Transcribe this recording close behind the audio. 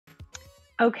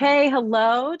Okay,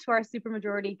 hello to our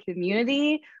Supermajority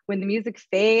community. When the music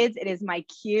fades, it is my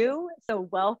cue. So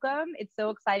welcome. It's so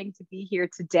exciting to be here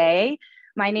today.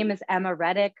 My name is Emma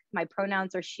Reddick. My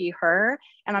pronouns are she, her,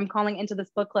 and I'm calling into this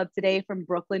book club today from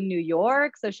Brooklyn, New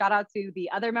York. So shout out to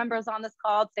the other members on this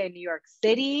call today in New York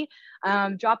City.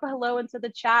 Drop a hello into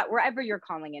the chat wherever you're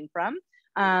calling in from.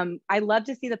 I love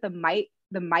to see that the might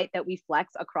that we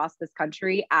flex across this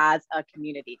country as a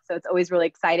community. So it's always really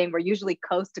exciting. We're usually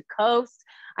coast to coast.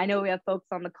 I know we have folks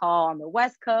on the call on the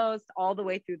West Coast, all the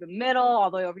way through the middle,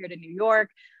 all the way over here to New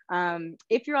York.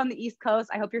 If you're on the East Coast,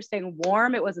 I hope you're staying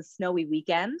warm. It was a snowy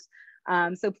weekend.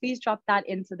 So please drop that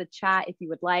into the chat if you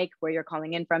would like, where you're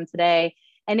calling in from today.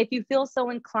 And if you feel so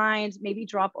inclined, maybe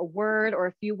drop a word or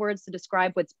a few words to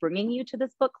describe what's bringing you to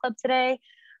this book club today.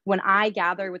 When I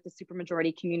gather with the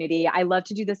Supermajority community, I love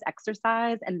to do this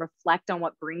exercise and reflect on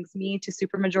what brings me to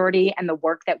Supermajority and the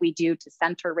work that we do to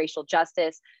center racial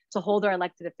justice, to hold our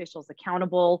elected officials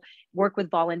accountable, work with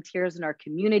volunteers in our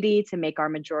community to make our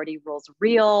majority rules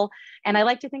real. And I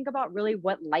like to think about really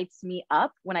what lights me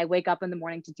up when I wake up in the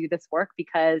morning to do this work,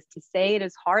 because to say it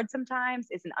is hard sometimes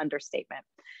is an understatement.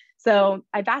 So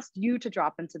I've asked you to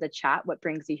drop into the chat what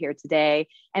brings you here today.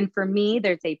 And for me,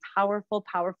 there's a powerful,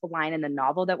 powerful line in the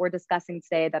novel that we're discussing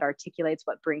today that articulates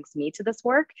what brings me to this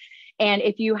work. And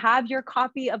if you have your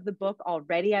copy of the book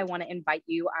already, I want to invite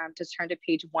you to turn to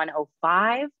page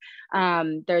 105.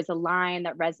 There's a line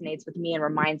that resonates with me and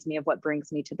reminds me of what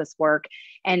brings me to this work.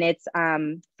 And it's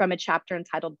from a chapter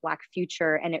entitled Black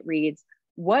Future, and it reads,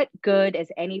 "What good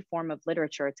is any form of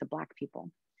literature to Black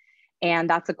people?" And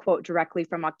that's a quote directly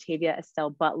from Octavia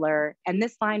Estelle Butler. And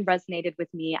this line resonated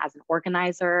with me as an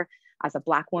organizer, as a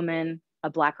Black woman, a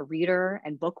Black reader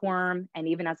and bookworm, and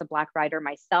even as a Black writer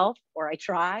myself, or I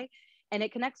try. And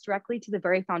it connects directly to the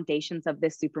very foundations of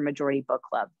this Supermajority book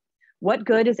club. What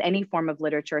good is any form of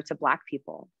literature to Black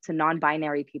people, to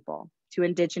non-binary people, to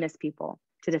Indigenous people,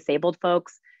 to disabled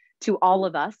folks, to all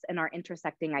of us and our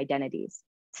intersecting identities?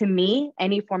 To me,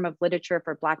 any form of literature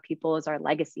for Black people is our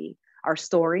legacy, our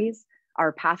stories,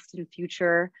 our past and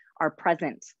future, our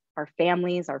present, our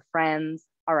families, our friends,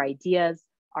 our ideas,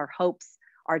 our hopes,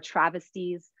 our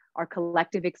travesties, our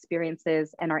collective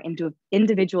experiences, and our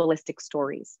individualistic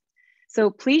stories. So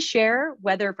please share,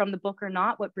 whether from the book or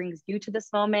not, what brings you to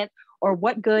this moment, or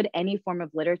what good any form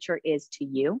of literature is to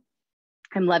you.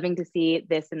 I'm loving to see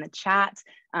this in the chat,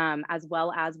 as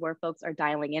well as where folks are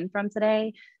dialing in from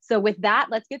today. So with that,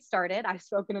 let's get started. I've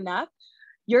spoken enough.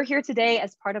 You're here today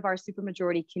as part of our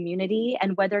Supermajority community,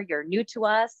 and whether you're new to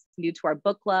us, new to our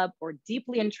book club, or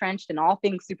deeply entrenched in all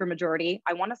things Supermajority,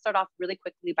 I want to start off really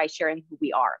quickly by sharing who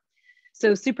we are.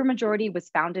 So Supermajority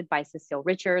was founded by Cecile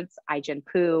Richards, Ai-jen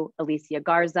Poo, Alicia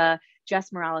Garza,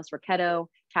 Jess Morales-Roquetto,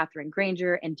 Catherine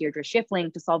Granger, and Deirdre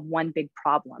Schiffling to solve one big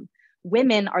problem.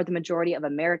 Women are the majority of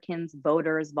Americans,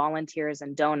 voters, volunteers,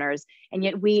 and donors, and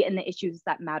yet we, in the issues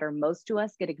that matter most to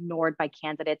us, get ignored by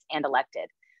candidates and elected.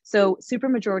 So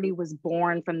Supermajority was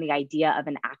born from the idea of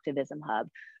an activism hub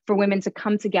for women to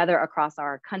come together across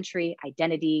our country,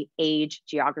 identity, age,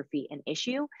 geography, and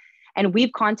issue. And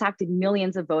we've contacted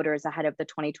millions of voters ahead of the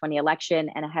 2020 election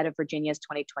and ahead of Virginia's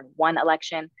 2021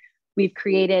 election. We've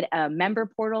created a member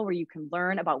portal where you can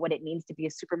learn about what it means to be a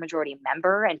Supermajority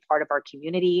member and part of our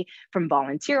community, from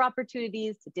volunteer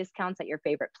opportunities to discounts at your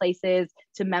favorite places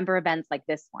to member events like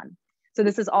this one. So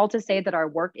this is all to say that our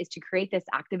work is to create this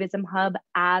activism hub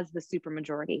as the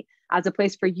Supermajority, as a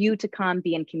place for you to come,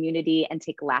 be in community, and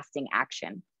take lasting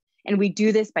action. And we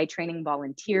do this by training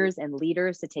volunteers and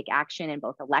leaders to take action in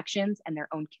both elections and their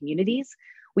own communities.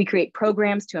 We create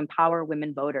programs to empower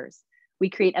women voters. We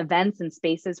create events and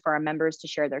spaces for our members to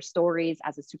share their stories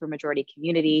as a Supermajority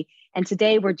community. And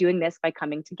today we're doing this by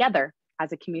coming together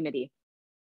as a community.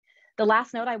 The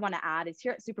last note I want to add is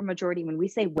here at Supermajority, when we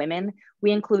say women,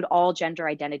 we include all gender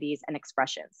identities and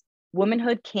expressions.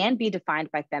 Womanhood can be defined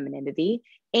by femininity,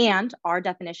 and our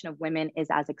definition of women is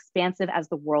as expansive as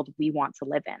the world we want to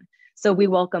live in. So we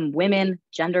welcome women,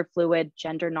 gender fluid,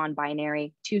 gender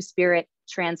non-binary, two-spirit,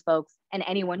 trans folks, and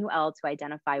anyone who else who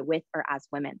identify with or as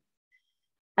women.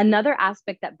 Another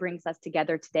aspect that brings us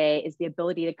together today is the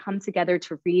ability to come together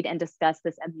to read and discuss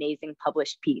this amazing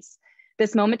published piece.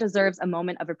 This moment deserves a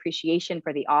moment of appreciation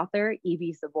for the author,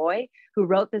 Ibi Zoboi, who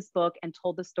wrote this book and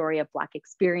told the story of Black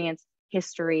experience,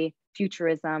 history,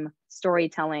 futurism,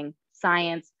 storytelling,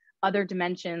 science, other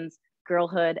dimensions,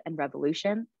 girlhood, and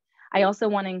revolution. I also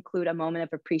want to include a moment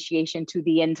of appreciation to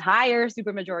the entire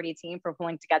Supermajority team for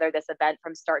pulling together this event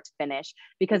from start to finish,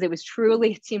 because it was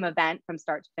truly a team event from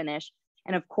start to finish.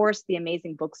 And of course, the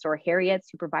amazing bookstore Herrera,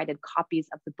 who provided copies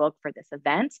of the book for this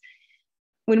event.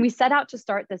 When we set out to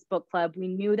start this book club, we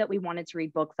knew that we wanted to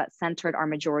read books that centered our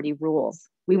majority rules.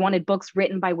 We wanted books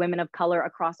written by women of color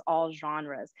across all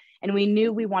genres. And we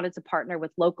knew we wanted to partner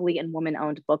with locally and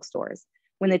women-owned bookstores.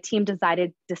 When the team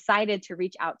decided to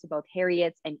reach out to both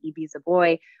Harriet's and Ibi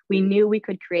Zoboi, we knew we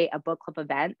could create a book club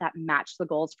event that matched the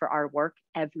goals for our work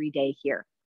every day here.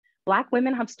 Black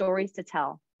women have stories to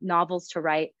tell, novels to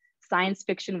write, science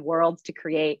fiction worlds to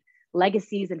create,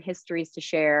 legacies and histories to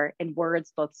share in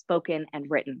words both spoken and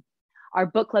written. Our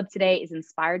book club today is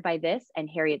inspired by this and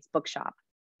Harriet's Bookshop.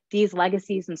 These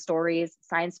legacies and stories,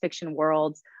 science fiction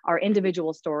worlds, our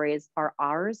individual stories are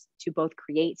ours to both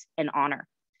create and honor.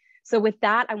 So with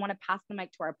that, I want to pass the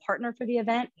mic to our partner for the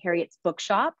event, Harriet's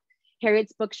Bookshop.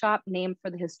 Harriet's Bookshop, named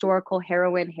for the historical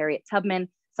heroine Harriet Tubman,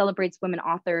 celebrates women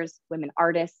authors, women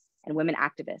artists, and women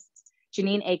activists.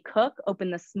 Janine A. Cook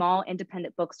opened the small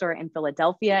independent bookstore in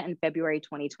Philadelphia in February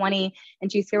 2020,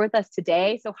 and she's here with us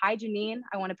today. So hi, Janine,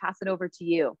 I want to pass it over to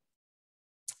you.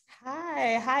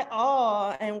 Hi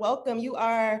all, and welcome.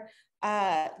 You're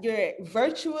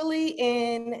virtually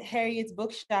in Harriet's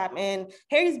Bookshop, and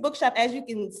Harriet's Bookshop, as you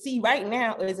can see right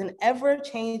now, is an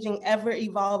ever-changing,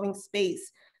 ever-evolving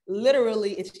space.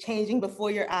 Literally, it's changing before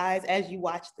your eyes as you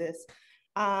watch this.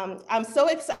 I'm so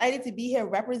excited to be here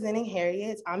representing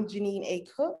Harriet's. I'm Janine A.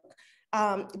 Cook,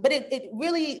 but it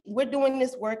really, we're doing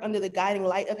this work under the guiding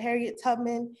light of Harriet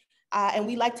Tubman, and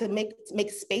we like to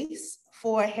make space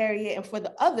for Harriet and for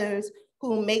the others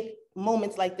who make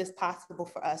moments like this possible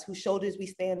for us, whose shoulders we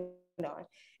stand on.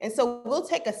 And so we'll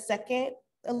take a second,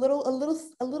 a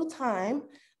little time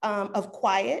of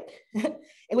quiet,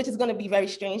 which is going to be very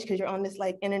strange because you're on this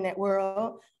like internet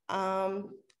world.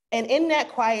 And in that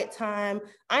quiet time,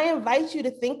 I invite you to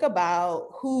think about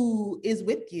who is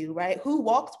with you, right? Who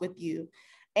walks with you,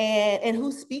 and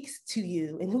who speaks to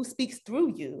you, and who speaks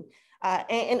through you,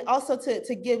 and also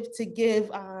to give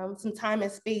some time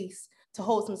and space, to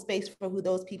hold some space for who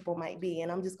those people might be. And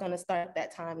I'm just going to start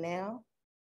that time now.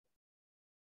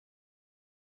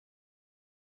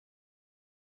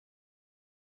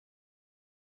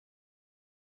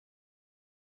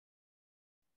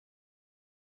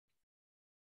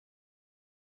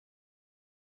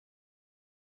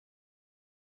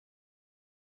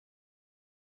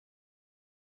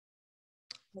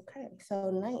 Okay,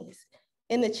 so nice.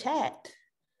 In the chat,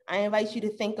 I invite you to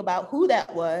think about who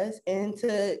that was and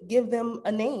to give them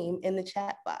a name in the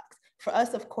chat box. For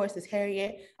us, of course, it's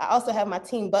Harriet. I also have my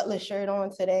Team Butler shirt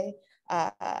on today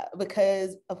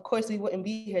because, of course, we wouldn't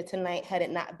be here tonight had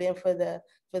it not been for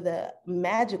the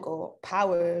magical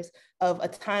powers of a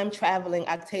time-traveling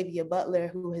Octavia Butler,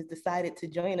 who has decided to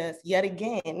join us yet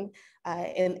again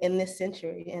in this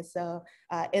century. And so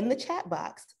in the chat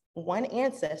box, one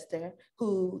ancestor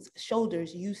whose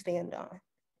shoulders you stand on.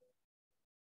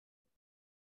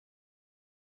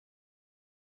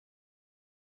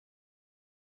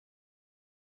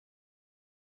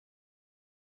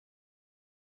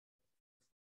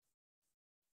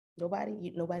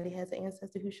 Nobody has an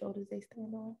ancestor whose shoulders they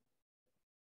stand on?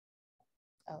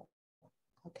 Oh,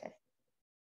 okay.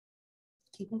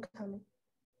 Keep them coming.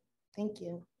 Thank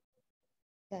you.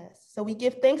 Yes, so we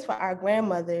give thanks for our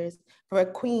grandmothers, for our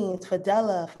queens, for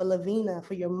Della, for Lavina,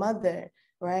 for your mother,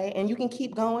 right? And you can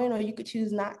keep going or you could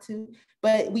choose not to,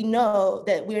 but we know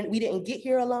that we didn't get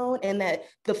here alone and that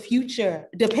the future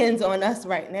depends on us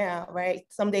right now, right?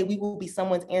 Someday we will be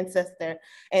someone's ancestor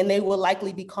and they will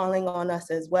likely be calling on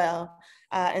us as well.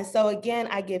 And so again,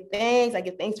 I give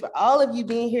thanks for all of you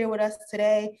being here with us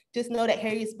today. Just know that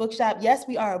Harriet's Bookshop, yes,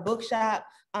 we are a bookshop,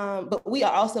 but we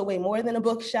are also way more than a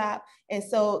bookshop. And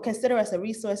so consider us a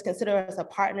resource, consider us a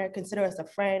partner, consider us a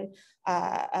friend,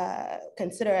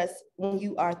 consider us when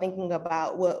you are thinking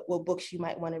about what books you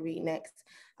might want to read next.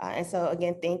 And so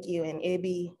again, thank you. And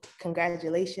Ibi,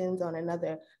 congratulations on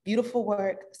another beautiful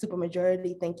work.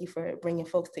 Supermajority, thank you for bringing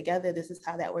folks together. This is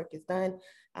how that work is done.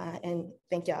 And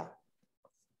thank y'all.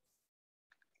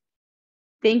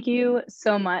 Thank you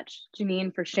so much,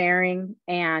 Janine, for sharing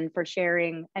and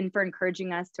for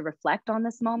encouraging us to reflect on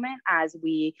this moment as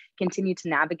we continue to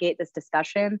navigate this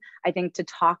discussion. I think to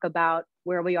talk about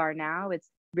where we are now, it's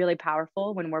really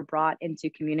powerful when we're brought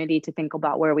into community to think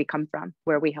about where we come from,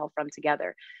 where we hail from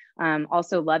together.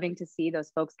 Also loving to see those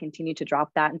folks continue to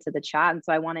drop that into the chat. And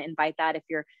so I want to invite that if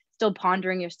you're still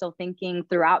pondering, you're still thinking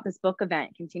throughout this book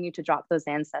event, continue to drop those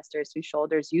ancestors whose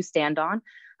shoulders you stand on.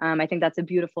 I think that's a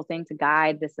beautiful thing to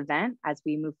guide this event as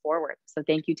we move forward. So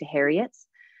thank you to Harriet's.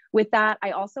 With that,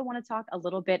 I also want to talk a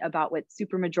little bit about what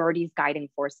Supermajority's guiding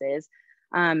force is.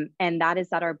 And that is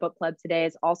that our book club today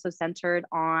is also centered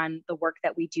on the work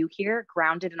that we do here,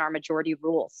 grounded in our majority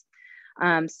rules.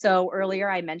 So earlier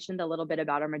I mentioned a little bit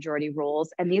about our majority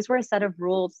rules, and these were a set of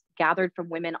rules gathered from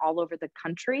women all over the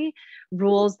country,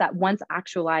 rules that once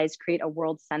actualized create a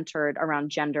world centered around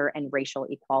gender and racial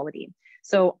equality.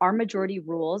 So our majority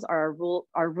rules are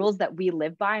rules that we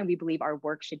live by and we believe our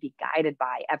work should be guided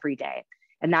by every day.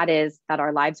 And that is that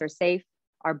our lives are safe,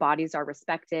 our bodies are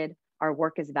respected, our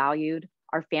work is valued,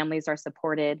 our families are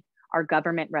supported, our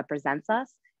government represents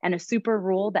us, and a super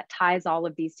rule that ties all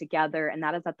of these together, and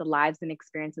that is that the lives and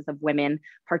experiences of women,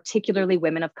 particularly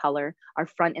women of color, are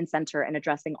front and center in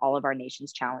addressing all of our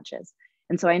nation's challenges.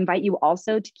 And so I invite you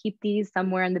also to keep these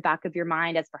somewhere in the back of your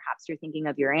mind as perhaps you're thinking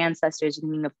of your ancestors,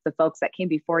 thinking of the folks that came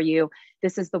before you.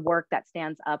 This is the work that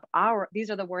stands up these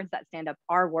are the words that stand up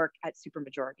our work at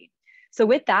Supermajority. So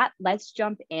with that, let's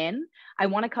jump in. I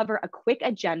want to cover a quick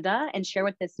agenda and share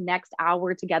what this next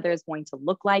hour together is going to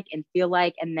look like and feel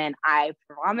like, and then I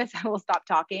promise I will stop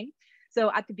talking. So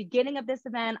at the beginning of this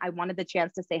event, I wanted the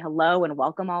chance to say hello and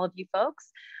welcome all of you folks.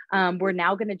 We're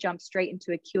now going to jump straight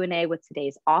into a Q&A with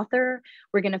today's author.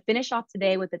 We're going to finish off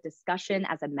today with a discussion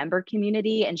as a member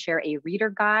community and share a reader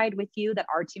guide with you that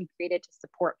our team created to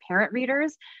support parent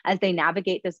readers as they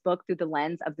navigate this book through the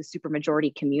lens of the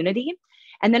Supermajority community.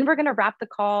 And then we're going to wrap the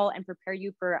call and prepare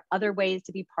you for other ways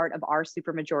to be part of our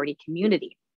Supermajority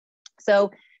community.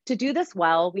 So to do this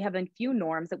well, we have a few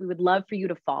norms that we would love for you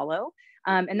to follow.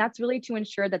 And that's really to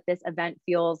ensure that this event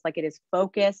feels like it is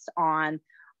focused on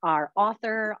our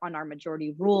author, on our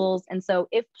majority rules. And so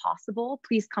if possible,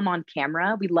 please come on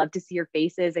camera. We'd love to see your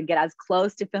faces and get as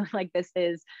close to feeling like this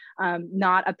is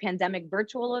not a pandemic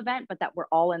virtual event, but that we're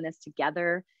all in this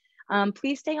together.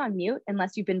 Please stay on mute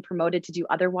unless you've been promoted to do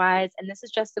otherwise. And this is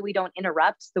just so we don't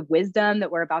interrupt the wisdom that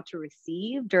we're about to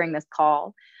receive during this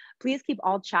call. Please keep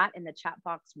all chat in the chat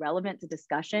box relevant to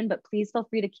discussion, but please feel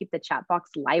free to keep the chat box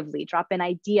lively. Drop in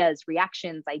ideas,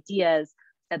 reactions, ideas.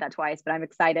 Said that twice, but I'm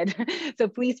excited. So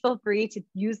please feel free to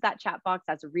use that chat box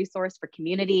as a resource for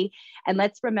community. And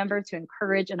let's remember to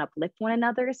encourage and uplift one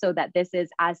another so that this is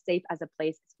as safe as a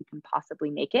place as we can possibly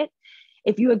make it.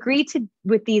 If you agree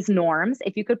with these norms,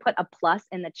 if you could put a plus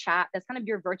in the chat, that's kind of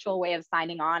your virtual way of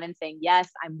signing on and saying, yes,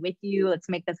 I'm with you. Let's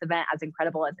make this event as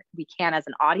incredible as we can as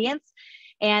an audience.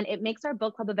 And it makes our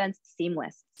book club events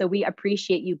seamless. So we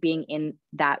appreciate you being in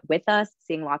that with us,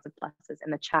 seeing lots of pluses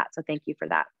in the chat. So thank you for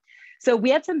that. So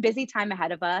we have some busy time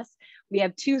ahead of us. We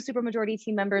have two Supermajority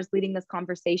team members leading this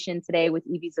conversation today with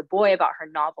Ibi Zoboi about her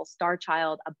novel Star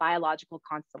Child, a biological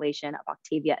constellation of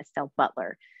Octavia Estelle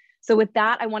Butler. So with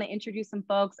that, I want to introduce some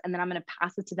folks, and then I'm going to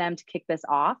pass it to them to kick this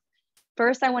off.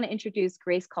 First, I want to introduce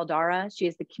Grace Caldara. She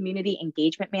is the Community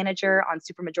Engagement Manager on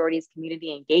Supermajority's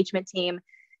Community Engagement Team.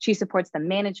 She supports the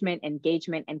management,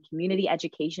 engagement, and community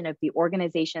education of the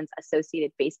organization's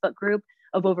associated Facebook group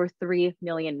of over 3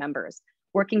 million members,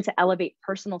 working to elevate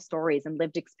personal stories and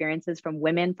lived experiences from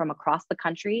women from across the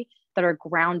country that are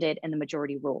grounded in the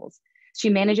majority rules. She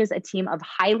manages a team of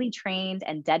highly trained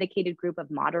and dedicated group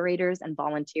of moderators and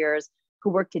volunteers who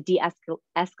work to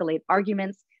de-escalate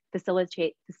arguments,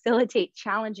 facilitate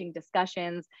challenging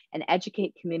discussions, and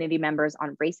educate community members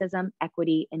on racism,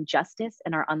 equity, and justice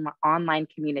in our online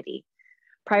community.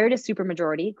 Prior to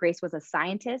Supermajority, Grace was a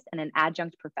scientist and an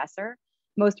adjunct professor.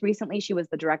 Most recently, she was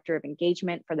the director of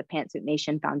engagement for the Pantsuit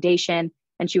Nation Foundation,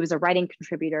 and she was a writing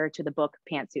contributor to the book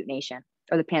Pantsuit Nation,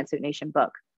 or the Pantsuit Nation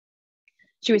book.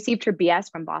 She received her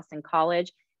BS from Boston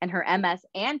College and her MS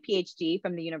and PhD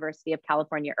from the University of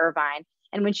California, Irvine.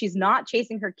 And when she's not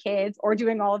chasing her kids or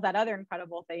doing all of that other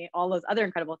incredible thing, all those other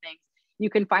incredible things, you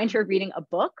can find her reading a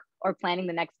book or planning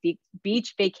the next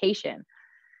beach vacation.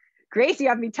 Grace, you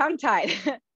have me tongue-tied.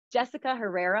 Jessica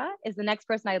Herrera is the next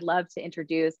person I'd love to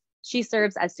introduce. She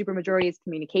serves as Supermajority's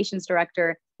communications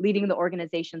director, leading the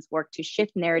organization's work to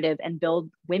shift narrative and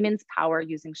build women's power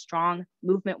using strong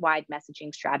movement-wide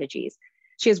messaging strategies.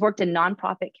 She has worked in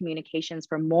nonprofit communications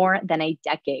for more than a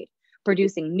decade,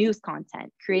 producing news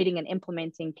content, creating and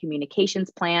implementing communications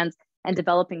plans, and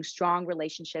developing strong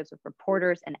relationships with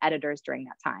reporters and editors during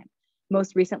that time.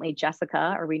 Most recently,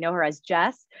 Jessica, or we know her as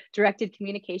Jess, directed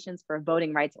communications for a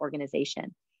voting rights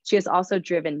organization. She has also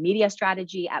driven media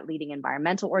strategy at leading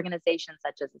environmental organizations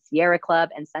such as the Sierra Club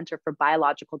and Center for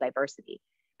Biological Diversity.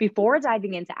 Before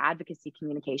diving into advocacy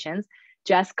communications,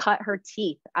 Jess cut her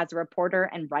teeth as a reporter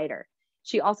and writer.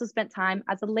 She also spent time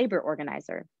as a labor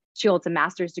organizer. She holds a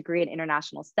master's degree in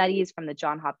international studies from the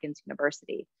Johns Hopkins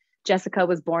University. Jessica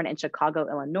was born in Chicago,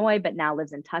 Illinois, but now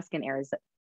lives in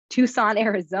Tucson,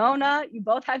 Arizona. You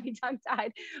both have me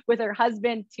tongue-tied, with her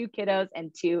husband, 2 kiddos,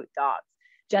 and 2 dogs.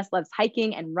 Jess loves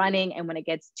hiking and running, and when it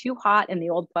gets too hot in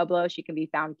the old Pueblo, she can be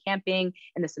found camping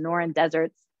in the Sonoran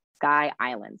Desert's Sky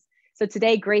Islands. So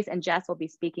today, Grace and Jess will be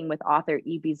speaking with author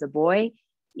Ibi Zoboi.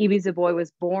 Ibi Zoboi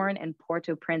was born in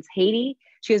Port-au-Prince, Haiti.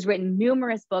 She has written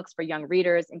numerous books for young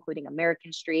readers, including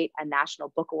American Street, a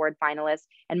National Book Award finalist,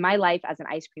 and My Life as an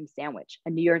Ice Cream Sandwich, a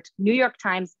New York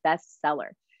Times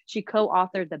bestseller. She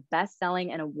co-authored the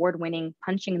best-selling and award-winning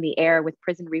Punching in the Air with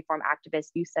prison reform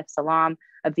activist Yusef Salaam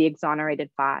of the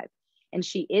Exonerated Five. And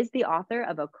she is the author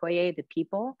of Okoye the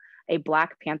People, a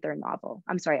Black Panther novel.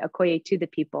 I'm sorry, Okoye to the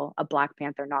People, a Black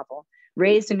Panther novel.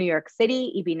 Raised in New York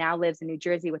City, Ibi now lives in New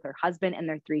Jersey with her husband and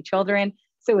their 3 children.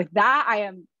 So with that, I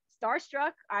am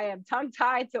starstruck, I am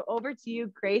tongue-tied. So over to you,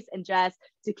 Grace and Jess,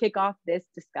 to kick off this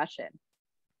discussion.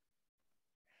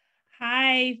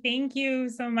 Hi, thank you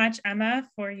so much, Emma,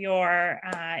 for your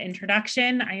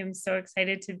introduction. I am so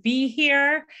excited to be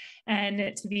here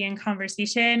and to be in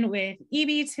conversation with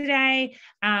Ibi today.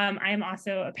 I am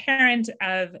also a parent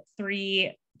of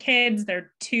 3 kids.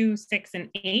 They're 2, 6, and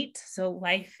 8. So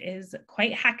life is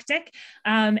quite hectic.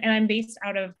 And I'm based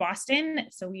out of Boston.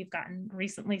 So we've gotten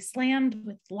recently slammed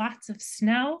with lots of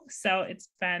snow. So it's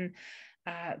been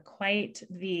quite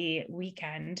the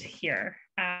weekend here.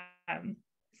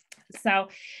 So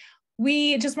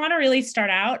we just want to really start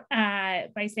out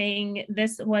by saying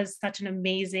this was such an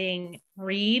amazing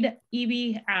read,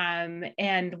 Ibi,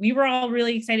 and we were all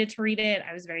really excited to read it.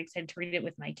 I was very excited to read it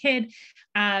with my kid.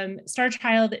 Star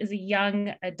Child is a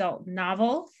young adult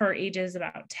novel for ages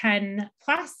about 10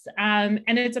 plus, and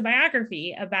it's a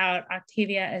biography about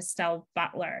Octavia Estelle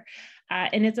Butler.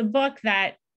 And it's a book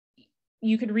that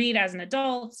you could read as an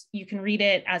adult, you can read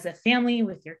it as a family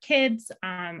with your kids.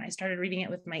 I started reading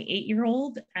it with my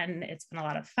 8-year-old and it's been a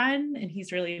lot of fun and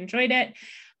he's really enjoyed it.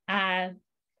 And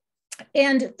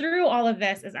through all of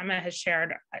this, as Emma has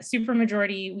shared,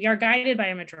 Supermajority, we are guided by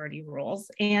a majority rules.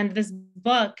 And this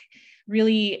book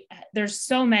really, there's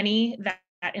so many that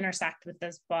intersect with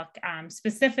this book.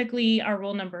 Specifically, our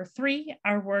rule number 3,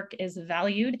 our work is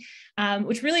valued,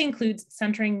 which really includes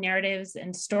centering narratives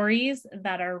and stories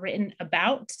that are written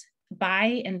about,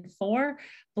 by, and for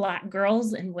Black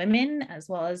girls and women, as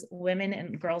well as women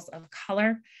and girls of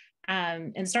color.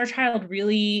 And Star Child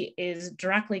really is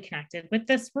directly connected with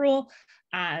this rule,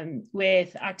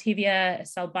 with Octavia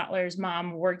Estelle Butler's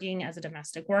mom working as a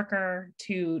domestic worker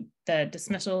to the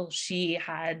dismissal she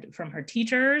had from her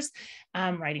teachers,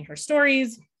 writing her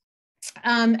stories,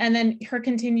 and then her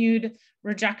continued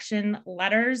rejection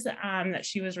letters that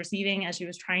she was receiving as she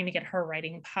was trying to get her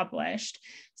writing published.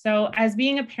 So as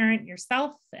being a parent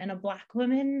yourself and a Black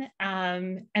woman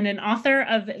and an author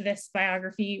of this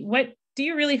biography, what do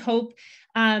you really hope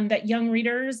that young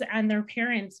readers and their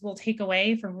parents will take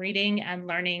away from reading and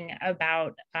learning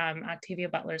about Octavia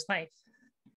Butler's life?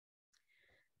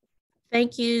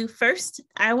 Thank you. First,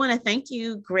 I want to thank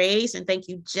you, Grace, and thank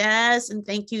you, Jess, and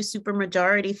thank you,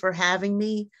 Supermajority, for having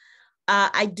me.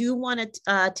 I do want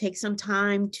to take some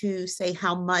time to say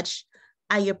how much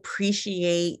I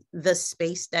appreciate the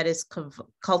space that is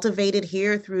cultivated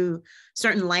here through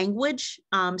certain language,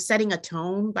 setting a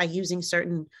tone by using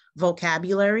certain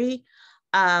vocabulary.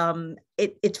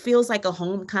 It feels like a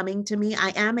homecoming to me.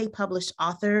 I am a published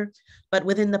author, but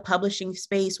within the publishing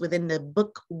space, within the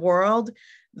book world,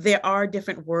 there are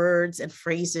different words and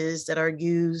phrases that are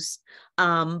used,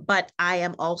 but I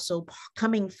am also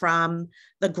coming from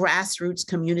the grassroots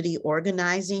community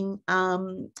organizing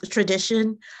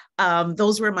tradition.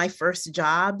 Those were my first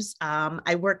jobs.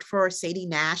 I worked for Sadie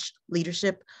Nash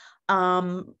Leadership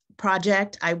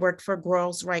Project. I worked for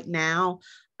Girls Right Now.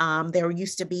 There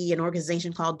used to be an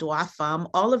organization called Droit Femmes.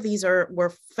 All of these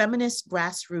were feminist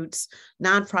grassroots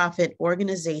nonprofit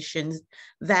organizations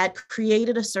that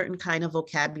created a certain kind of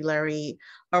vocabulary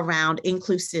around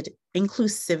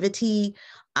inclusivity,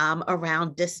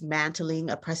 around dismantling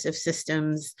oppressive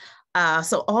systems.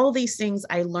 So all these things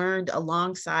I learned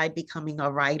alongside becoming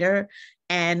a writer.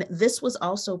 And this was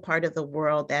also part of the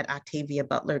world that Octavia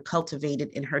Butler cultivated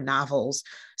in her novels.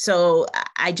 So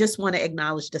I just want to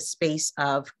acknowledge the space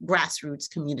of grassroots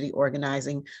community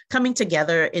organizing, coming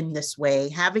together in this way,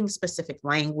 having specific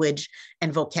language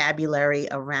and vocabulary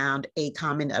around a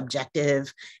common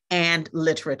objective and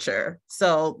literature.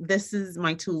 So this is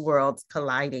my 2 worlds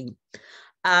colliding.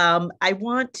 I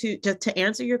want to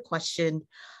answer your question.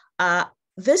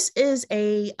 This is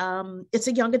it's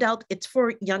a young adult, it's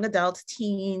for young adults,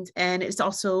 teens, and it's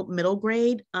also middle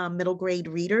grade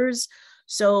readers.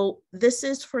 So this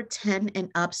is for 10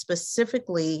 and up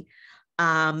specifically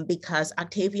because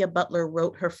Octavia Butler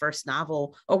wrote her first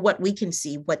novel, or what we can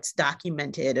see, what's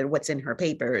documented and what's in her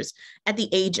papers, at the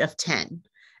age of 10.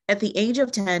 At the age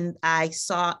of 10, I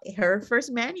saw her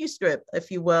first manuscript,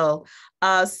 if you will,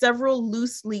 several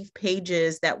loose leaf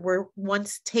pages that were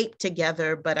once taped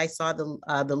together, but I saw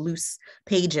the loose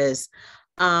pages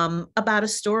about a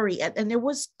story. And there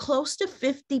was close to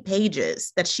 50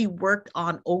 pages that she worked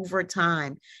on over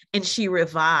time and she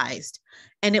revised.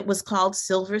 And it was called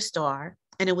Silver Star.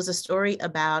 And it was a story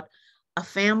about a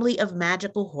family of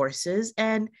magical horses,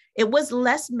 and it was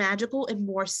less magical and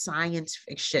more science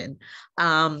fiction.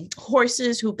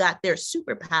 Horses who got their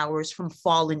superpowers from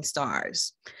falling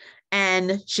stars.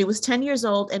 And she was 10 years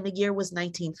old, and the year was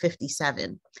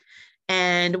 1957.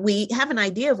 And we have an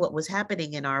idea of what was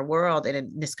happening in our world and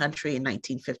in this country in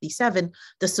 1957,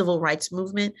 the civil rights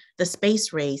movement, the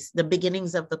space race, the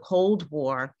beginnings of the Cold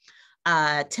War,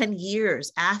 10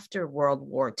 years after World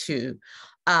War II.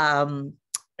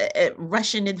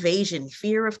 Russian invasion,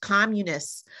 fear of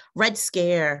communists, Red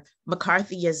Scare,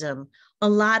 McCarthyism. A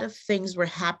lot of things were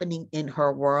happening in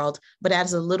her world, but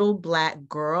as a little Black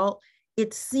girl,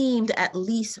 it seemed, at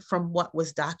least from what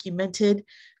was documented,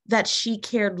 that she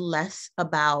cared less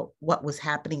about what was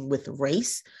happening with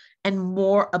race and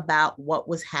more about what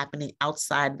was happening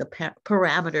outside the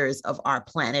parameters of our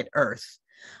planet Earth.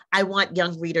 I want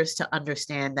young readers to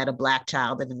understand that a Black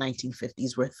child in the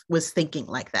 1950s was thinking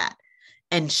like that.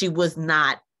 And she was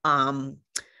not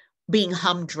being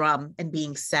humdrum and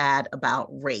being sad about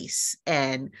race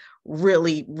and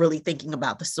really, really thinking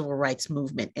about the civil rights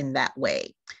movement in that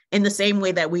way. In the same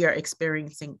way that we are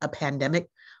experiencing a pandemic,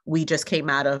 we just came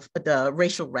out of the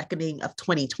racial reckoning of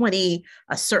 2020,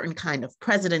 a certain kind of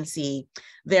presidency.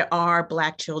 There are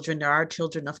Black children, there are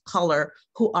children of color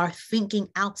who are thinking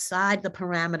outside the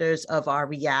parameters of our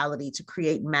reality to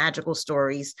create magical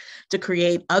stories, to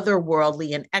create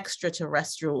otherworldly and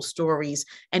extraterrestrial stories.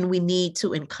 And we need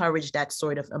to encourage that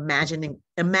sort of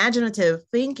imaginative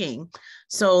thinking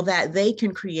so that they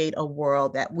can create a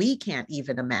world that we can't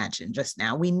even imagine just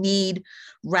now. We need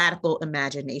radical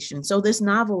imagination. So this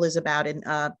novel is about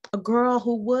a girl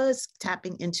who was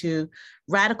tapping into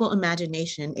radical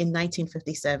imagination in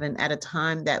 1957 at a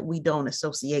time that we don't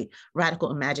associate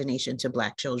radical imagination to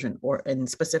Black children and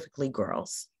specifically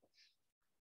girls.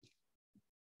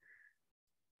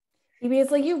 Ibi,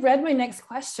 it's like you read my next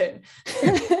question.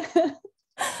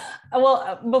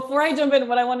 Well, before I jump in,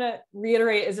 what I want to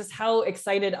reiterate is just how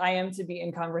excited I am to be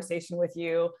in conversation with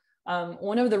you.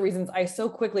 One of the reasons I so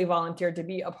quickly volunteered to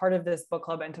be a part of this book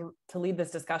club and to lead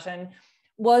this discussion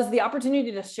was the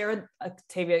opportunity to share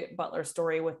Octavia Butler's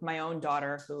story with my own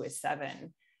daughter, who is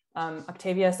 7.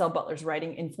 Octavia Estelle Butler's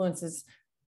writing influences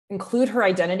include her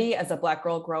identity as a Black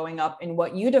girl growing up in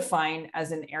what you define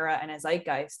as an era and a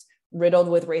zeitgeist riddled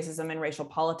with racism and racial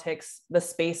politics, the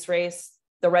space race,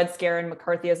 the Red Scare and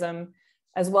McCarthyism,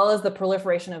 as well as the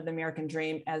proliferation of the American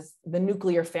dream as the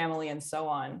nuclear family and so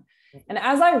on. And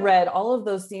as I read, all of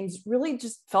those themes really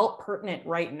just felt pertinent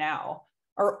right now.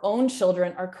 Our own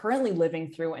children are currently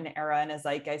living through an era and a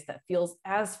zeitgeist that feels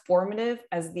as formative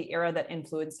as the era that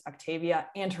influenced Octavia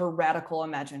and her radical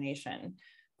imagination.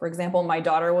 For example, my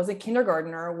daughter was a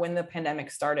kindergartner when the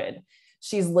pandemic started.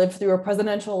 She's lived through a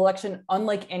presidential election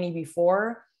unlike any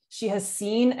before. She has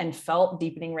seen and felt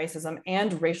deepening racism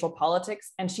and racial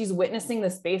politics, and she's witnessing the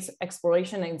space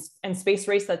exploration and space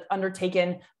race that's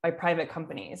undertaken by private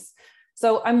companies.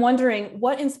 So I'm wondering,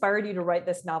 what inspired you to write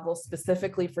this novel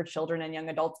specifically for children and young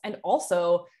adults? And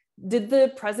also, did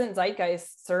the present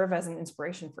zeitgeist serve as an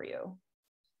inspiration for you?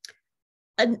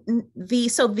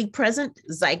 The present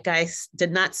zeitgeist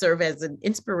did not serve as an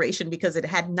inspiration because it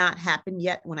had not happened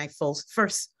yet when I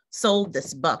first sold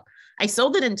this book. I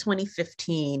sold it in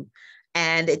 2015,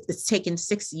 and it's taken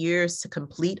 6 years to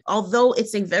complete. Although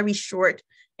it's a very short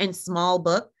and small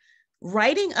book,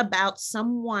 writing about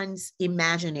someone's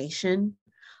imagination,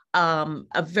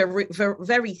 a very, very,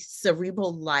 very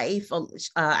cerebral life.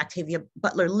 Octavia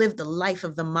Butler lived the life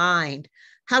of the mind.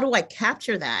 How do I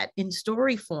capture that in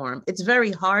story form? It's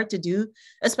very hard to do,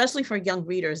 especially for young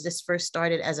readers. This first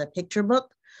started as a picture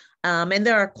book. And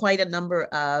there are quite a number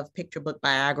of picture book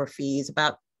biographies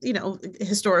about,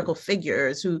 historical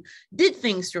figures who did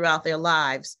things throughout their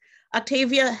lives.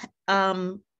 Octavia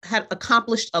had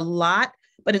accomplished a lot,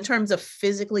 but in terms of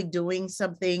physically doing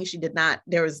something,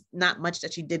 there was not much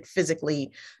that she did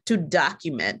physically to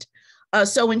document.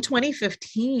 So in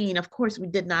 2015, of course, we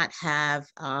did not have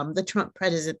the Trump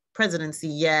presidency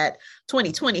yet.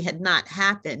 2020 had not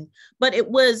happened, but it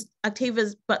was Octavia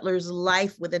Butler's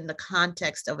life within the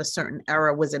context of a certain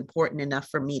era was important enough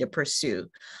for me to pursue.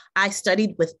 I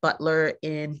studied with Butler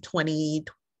in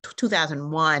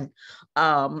 2001,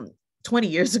 20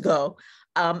 years ago.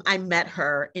 I met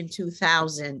her in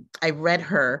 2000. I read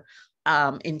her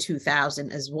in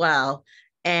 2000 as well.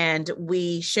 And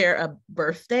we share a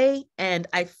birthday, and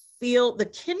I feel the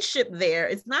kinship there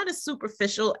is not as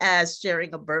superficial as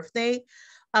sharing a birthday,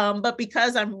 but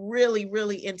because I'm really,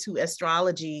 really into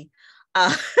astrology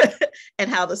uh, and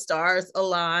how the stars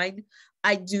align,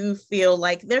 I do feel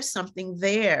like there's something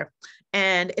there.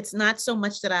 And it's not so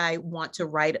much that I want to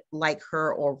write like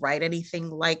her or write anything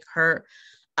like her.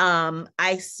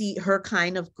 I see her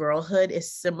kind of girlhood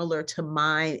is similar to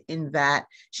mine in that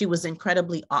she was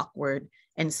incredibly awkward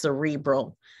and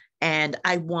cerebral. And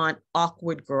I want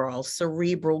awkward girls,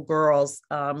 cerebral girls,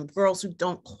 girls who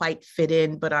don't quite fit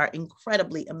in, but are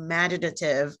incredibly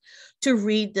imaginative to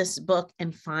read this book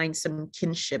and find some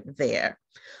kinship there.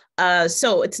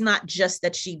 So it's not just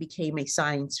that she became a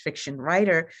science fiction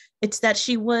writer, it's that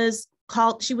she was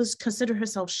considered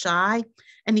herself shy,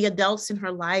 and the adults in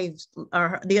her life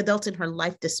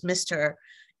dismissed her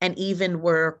and even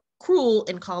were cruel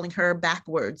in calling her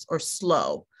backwards or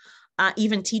slow.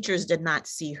 Even teachers did not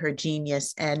see her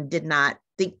genius and did not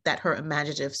think that her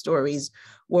imaginative stories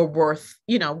were worth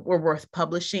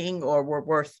publishing or were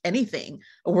worth anything,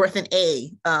 or worth an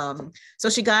A. So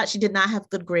she did not have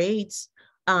good grades.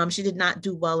 She did not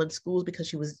do well in school because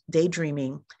she was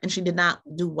daydreaming, and she did not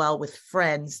do well with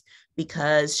friends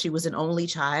because she was an only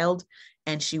child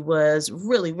and she was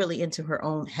really, really into her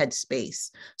own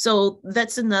headspace. So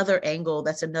that's another angle.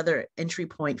 That's another entry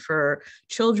point for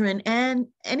children and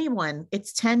anyone.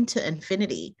 It's 10 to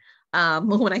infinity.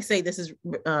 When I say this is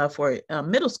for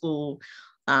middle schoolers,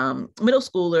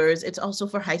 it's also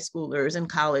for high schoolers and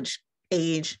college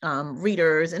age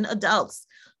readers and adults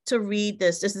to read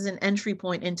this. This is an entry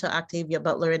point into Octavia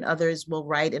Butler, and others will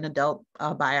write an adult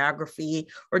biography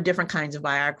or different kinds of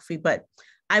biography. But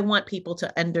I want people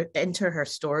to enter her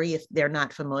story, if they're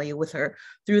not familiar with her,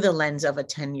 through the lens of a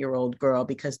 10-year-old girl,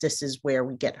 because this is where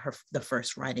we get the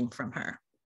first writing from her.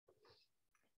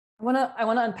 I want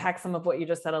to unpack some of what you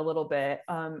just said a little bit.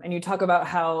 And you talk about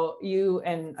how you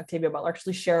and Octavia Butler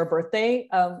actually share a birthday,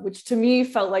 which to me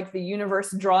felt like the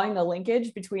universe drawing a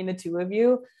linkage between the two of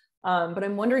you. But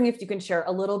I'm wondering if you can share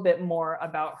a little bit more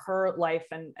about her life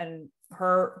and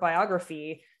her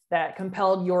biography that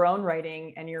compelled your own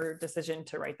writing and your decision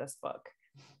to write this book.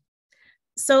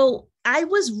 So I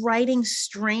was writing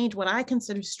what I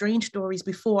consider strange stories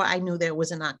before I knew there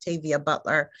was an Octavia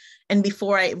Butler, and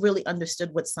before I really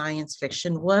understood what science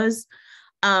fiction was.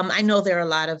 I know there are a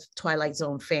lot of Twilight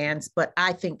Zone fans, but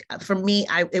I think for me,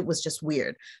 it was just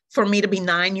weird for me to be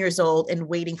 9 years old and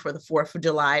waiting for the 4th of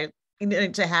July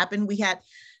to happen.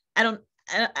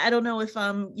 I don't know if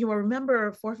you will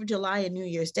remember 4th of July and New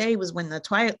Year's Day was when the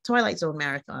Twilight Zone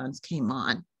marathons came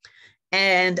on,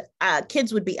 and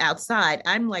kids would be outside.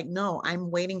 I'm like, no,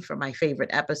 I'm waiting for my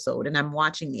favorite episode, and I'm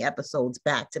watching the episodes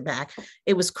back to back.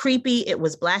 It was creepy. It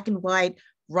was black and white.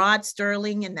 Rod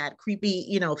Sterling and that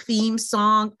creepy, theme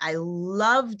song. I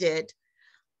loved it,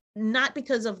 not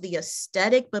because of the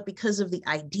aesthetic, but because of the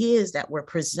ideas that were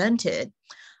presented.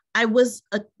 I was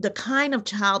the kind of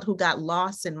child who got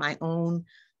lost in my own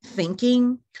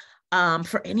thinking.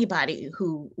 For anybody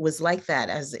who was like that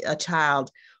as a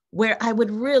child, where I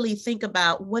would really think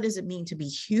about what does it mean to be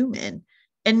human,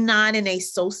 and not in a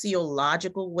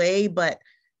sociological way, but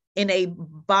in a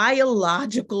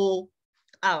biological,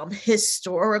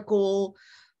 historical,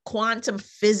 quantum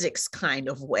physics kind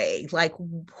of way. Like,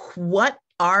 what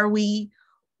are we?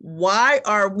 Why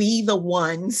are we the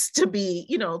ones to be,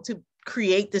 to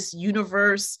create this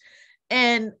universe?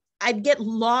 And I'd get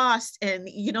lost, and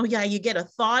you get a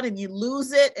thought and you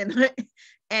lose it,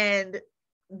 and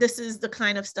this is the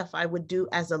kind of stuff I would do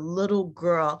as a little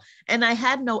girl, and I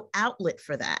had no outlet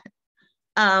for that.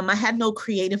 I had no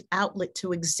creative outlet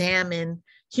to examine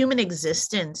human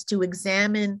existence, to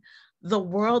examine the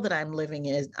world that I'm living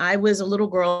in. I was a little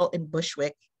girl in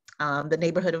Bushwick, the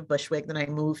neighborhood of Bushwick. Then I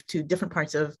moved to different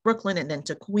parts of Brooklyn and then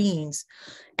to Queens,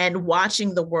 and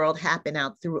watching the world happen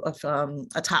out through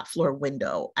a top floor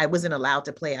window. I wasn't allowed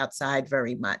to play outside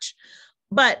very much.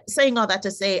 But saying all that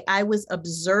to say, I was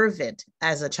observant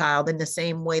as a child in the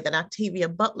same way that Octavia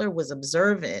Butler was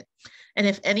observant.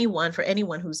 And for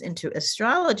anyone who's into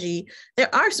astrology,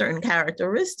 there are certain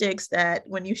characteristics that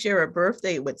when you share a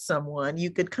birthday with someone,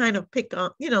 you could kind of pick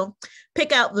out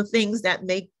the things that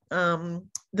make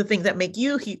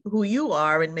you who you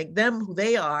are and make them who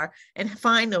they are, and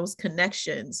find those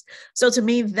connections. So to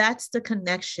me, that's the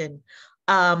connection.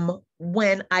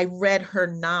 When I read her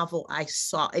novel, I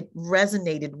saw it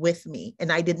resonated with me, and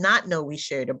I did not know we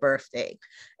shared a birthday.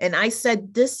 And I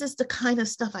said, this is the kind of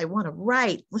stuff I want to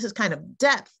write. This is kind of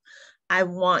depth I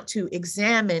want to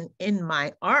examine in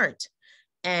my art.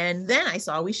 And then I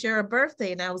saw we share a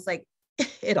birthday, and I was like,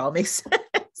 It all makes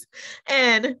sense.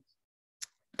 And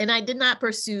I did not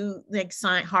pursue like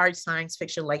hard science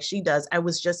fiction like she does. I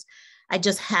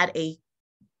just had a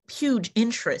huge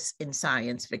interest in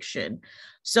science fiction.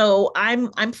 So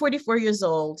I'm 44 years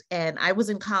old, and I was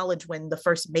in college when the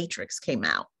first Matrix came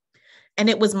out, and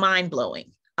it was mind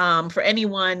blowing. For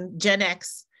anyone Gen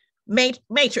X,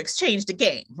 Matrix changed the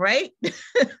game, right?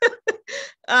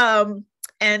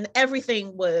 And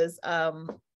everything was,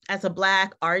 as a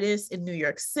Black artist in New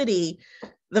York City,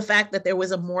 the fact that there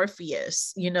was a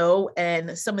Morpheus,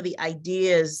 and some of the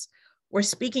ideas were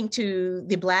speaking to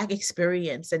the Black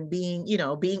experience and being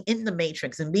in the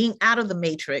Matrix and being out of the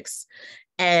Matrix,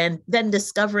 and then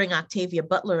discovering Octavia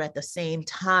Butler at the same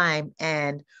time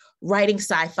and writing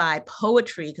sci-fi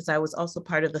poetry, because I was also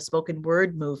part of the spoken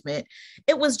word movement.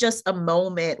 It was just a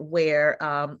moment where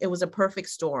it was a perfect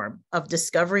storm of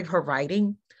discovering her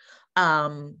writing,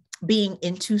 being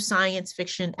into science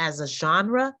fiction as a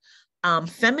genre,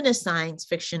 feminist science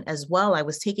fiction as well. I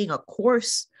was taking a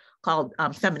course called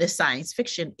Feminist Science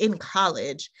Fiction in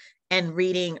college and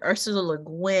reading Ursula Le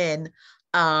Guin.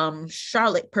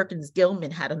 Charlotte Perkins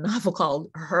Gilman had a novel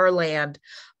called Herland.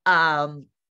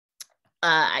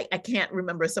 I can't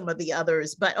remember some of the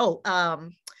others, but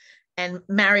and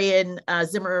Marion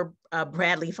Zimmer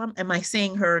Bradley, am I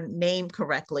saying her name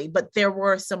correctly? But there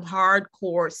were some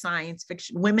hardcore science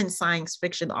fiction, women science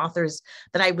fiction authors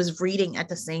that I was reading at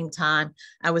the same time.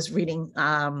 I was reading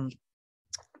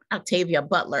Octavia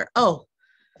Butler. Oh,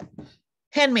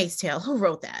 Handmaid's Tale. Who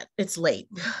wrote that? It's late.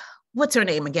 What's her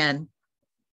name again?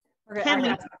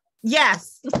 Handmaid's.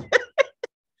 Yes.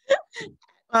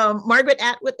 Margaret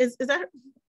Atwood. Is that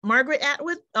Margaret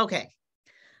Atwood? Okay.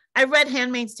 I read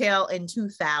Handmaid's Tale in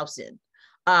 2000.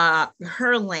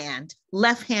 Herland,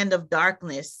 Left Hand of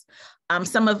Darkness,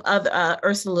 some of other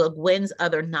Ursula Le Guin's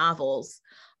other novels.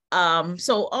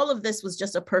 So all of this was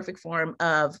just a perfect form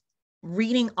of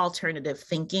reading alternative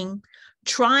thinking,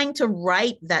 trying to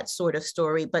write that sort of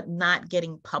story, but not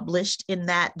getting published in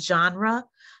that genre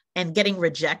and getting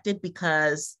rejected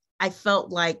because I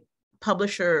felt like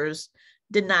publishers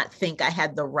did not think I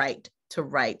had the right to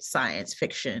write science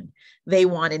fiction. They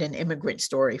wanted an immigrant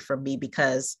story from me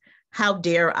because how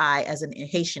dare I, as an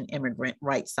Haitian immigrant,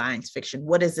 write science fiction?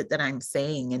 What is it that I'm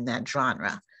saying in that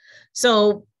genre?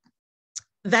 So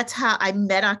that's how I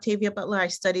met Octavia Butler. I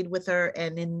studied with her,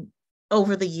 and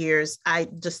over the years, I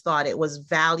just thought it was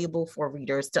valuable for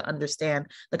readers to understand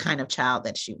the kind of child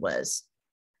that she was.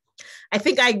 I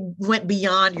think I went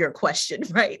beyond your question,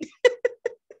 right?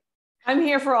 I'm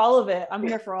here for all of it.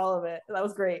 That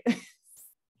was great.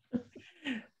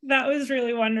 That was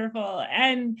really wonderful.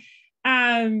 And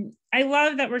I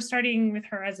love that we're starting with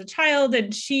her as a child,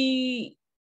 and she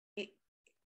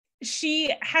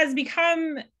has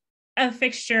become a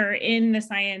fixture in the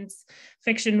science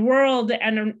fiction world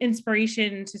and an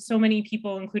inspiration to so many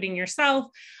people, including yourself.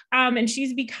 And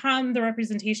she's become the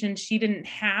representation she didn't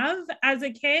have as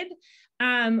a kid.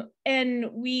 And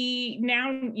we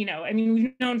now,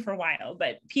 we've known for a while,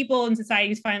 but people in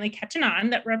society is finally catching on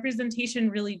that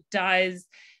representation really does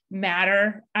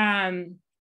matter.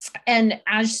 And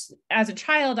as a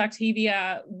child,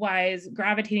 Octavia was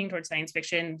gravitating towards science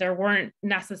fiction. There weren't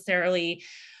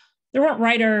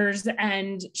writers,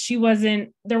 and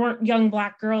there weren't young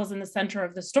Black girls in the center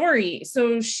of the story.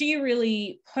 So she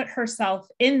really put herself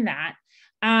in that.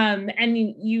 And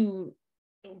you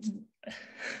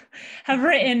have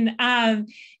written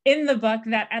in the book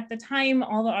that at the time,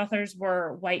 all the authors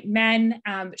were white men.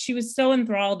 She was so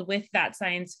enthralled with that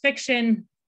science fiction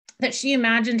that she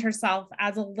imagined herself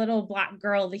as a little Black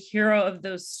girl, the hero of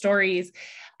those stories,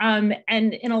 and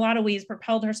in a lot of ways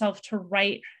propelled herself to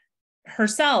write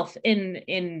herself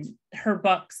in her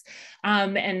books,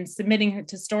 and submitting her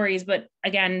to stories, but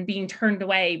again, being turned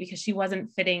away because she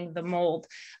wasn't fitting the mold.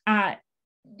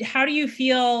 How do you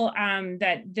feel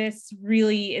that this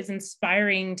really is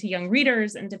inspiring to young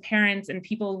readers and to parents and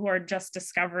people who are just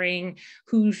discovering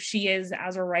who she is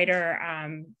as a writer,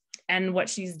 and what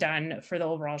she's done for the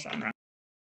overall genre?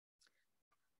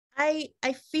 I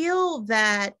feel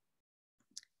that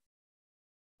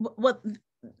what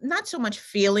not so much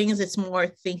feelings, it's more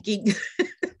thinking.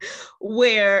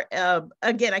 Where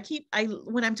again,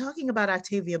 when I'm talking about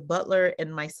Octavia Butler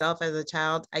and myself as a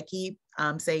child, I keep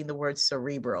saying the word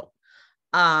cerebral.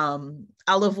 I'll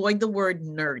avoid the word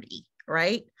nerdy,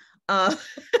 right?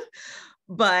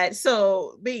 But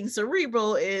so being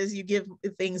cerebral is you give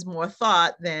things more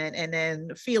thought and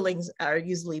then feelings are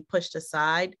usually pushed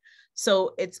aside.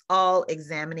 So it's all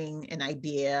examining an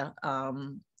idea,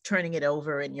 turning it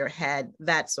over in your head,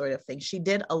 that sort of thing. She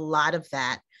did a lot of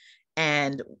that.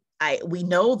 And we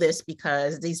know this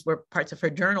because these were parts of her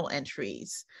journal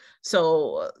entries.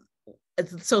 So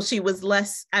she was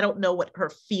less, I don't know what her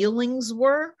feelings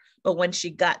were, but when she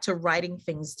got to writing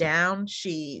things down,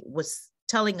 she was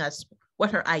telling us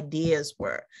what her ideas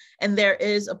were. And there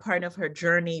is a part of her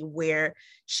journey where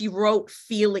she wrote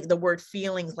the word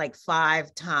feelings like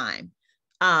 5 times.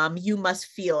 You must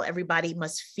feel, everybody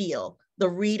must feel. The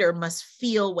reader must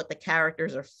feel what the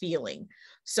characters are feeling.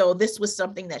 So this was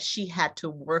something that she had to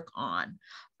work on.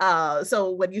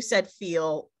 So when you said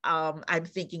feel, I'm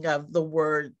thinking of the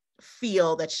word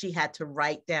feel that she had to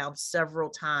write down several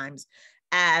times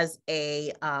as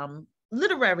a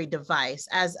literary device,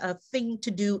 as a thing to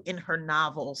do in her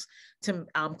novels to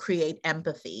create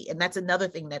empathy. And that's another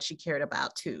thing that she cared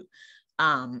about too,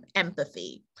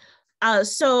 empathy.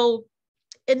 So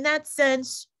in that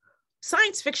sense,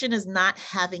 science fiction is not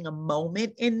having a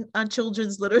moment in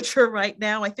children's literature right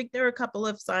now. I think there are a couple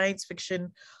of science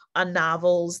fiction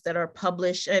novels that are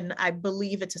published, and I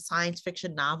believe it's a science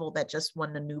fiction novel that just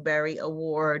won the Newbery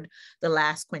Award, The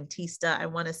Last Quintista, I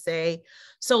want to say.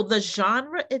 So the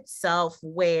genre itself,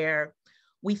 where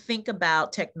we think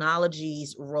about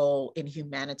technology's role in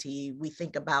humanity, we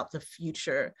think about the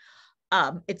future,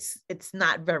 it's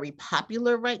not very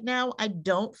popular right now. I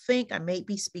don't think, I may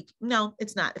be speaking, no,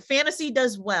 it's not. Fantasy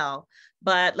does well,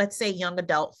 but let's say young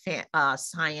adult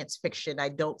science fiction, I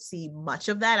don't see much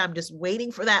of that. I'm just waiting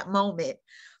for that moment.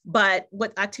 But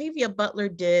what Octavia Butler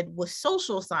did was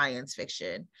social science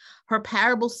fiction. Her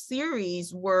Parable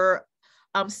series were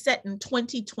set in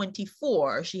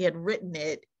 2024. She had written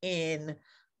it in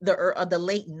the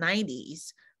late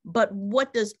 90s. But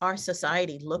what does our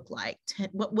society look like?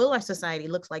 What will our society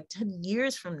look like 10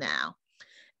 years from now?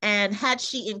 And had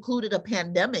she included a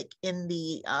pandemic in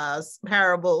the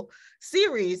Parable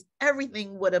series,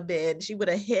 everything would have been, she would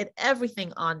have hit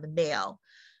everything on the nail.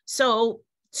 So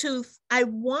I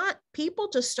want people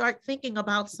to start thinking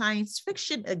about science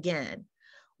fiction again.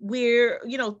 Where,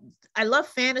 I love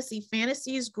fantasy.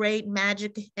 Fantasy is great,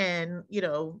 magic and,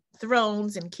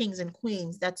 thrones and kings and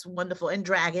queens. That's wonderful. And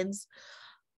dragons.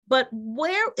 But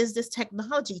where is this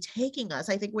technology taking us?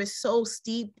 I think we're so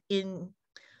steeped in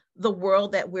the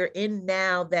world that we're in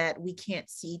now that we can't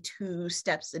see 2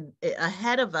 steps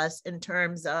ahead of us in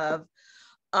terms of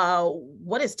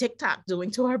what is TikTok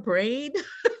doing to our brain?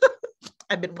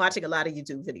 I've been watching a lot of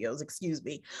YouTube videos, excuse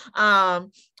me.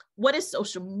 What is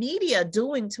social media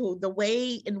doing to the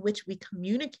way in which we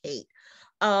communicate?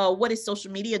 What is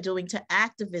social media doing to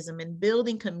activism and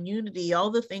building community,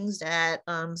 all the things that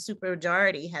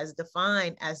Supermajority has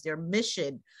defined as their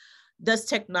mission? Does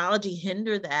technology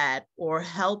hinder that or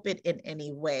help it in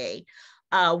any way?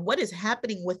 What is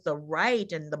happening with the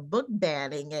right and the book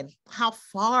banning, and how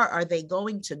far are they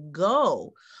going to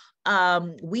go?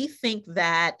 We think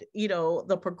that,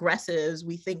 the progressives,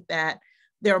 we think that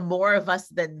there are more of us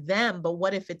than them, but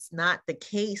what if it's not the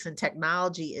case and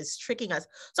technology is tricking us?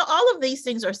 So all of these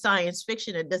things are science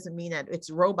fiction. It doesn't mean that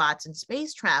it's robots and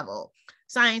space travel.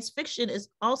 Science fiction is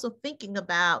also thinking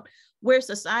about where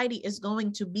society is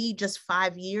going to be just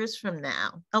 5 years from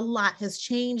now. A lot has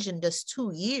changed in just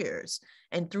 2 years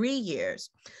and 3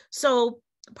 years. So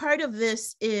part of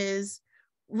this is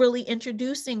really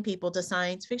introducing people to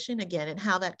science fiction again and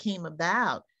how that came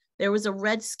about. There was a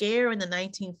Red Scare in the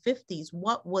 1950s.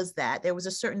 What was that? There was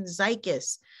a certain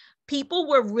zeitgeist. People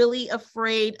were really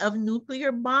afraid of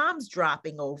nuclear bombs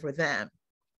dropping over them.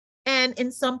 And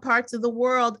in some parts of the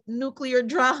world, nuclear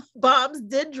bombs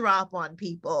did drop on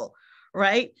people,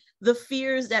 right? The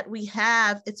fears that we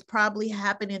have, it's probably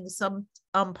happened in some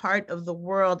part of the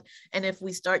world. And if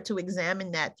we start to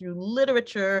examine that through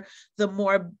literature,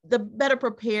 the better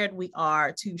prepared we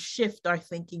are to shift our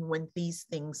thinking when these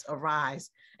things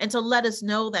arise. And to let us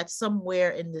know that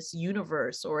somewhere in this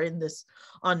universe or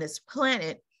on this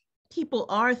planet, people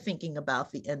are thinking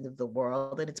about the end of the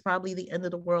world, and it's probably the end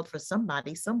of the world for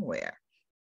somebody somewhere.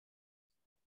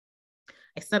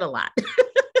 I said a lot.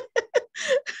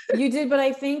 You did, but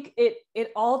I think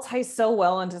it all ties so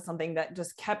well into something that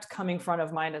just kept coming front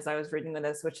of mind as I was reading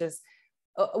this, which is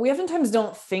we oftentimes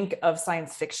don't think of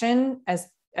science fiction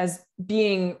as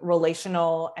being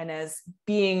relational and as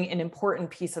being an important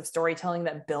piece of storytelling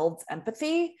that builds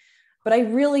empathy. But I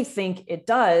really think it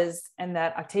does, and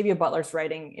that Octavia Butler's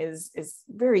writing is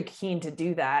very keen to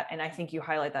do that. And I think you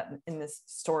highlight that in this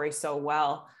story so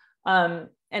well.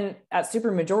 And at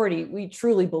Supermajority, we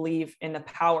truly believe in the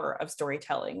power of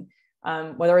storytelling,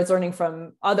 whether it's learning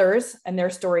from others and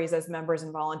their stories as members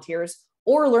and volunteers,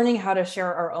 or learning how to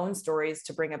share our own stories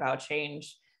to bring about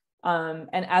change. And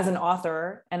as an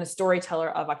author and a storyteller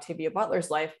of Octavia Butler's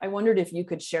life, I wondered if you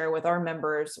could share with our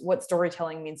members what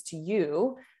storytelling means to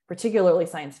you particularly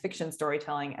science fiction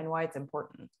storytelling, and why it's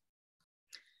important?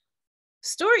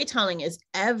 Storytelling is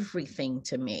everything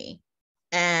to me.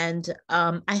 And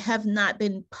I have not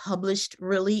been published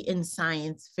really in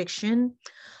science fiction.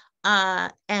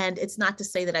 And it's not to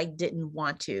say that I didn't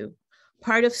want to.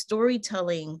 Part of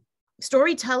storytelling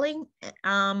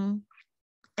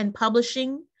and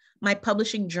publishing, my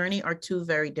publishing journey are two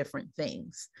very different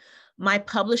things. My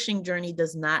publishing journey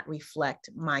does not reflect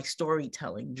my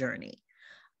storytelling journey.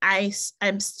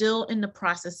 I'm still in the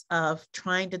process of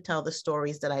trying to tell the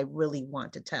stories that I really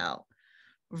want to tell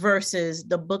versus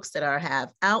the books that I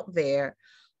have out there.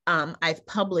 I've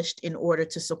published in order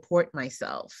to support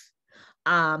myself.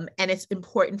 And it's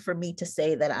important for me to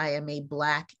say that I am a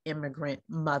Black immigrant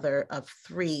mother of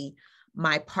 3.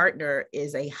 My partner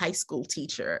is a high school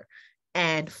teacher,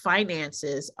 and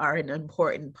finances are an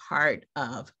important part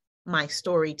of my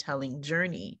storytelling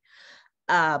journey.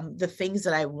 The things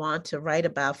that I want to write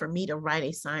about, for me to write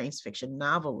a science fiction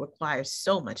novel requires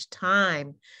so much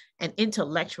time and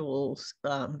intellectual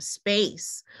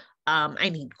space. I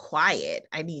need quiet,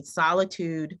 I need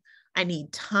solitude, I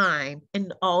need time,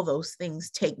 and all those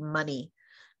things take money.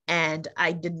 And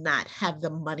I did not have the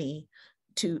money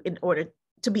in order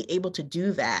to be able to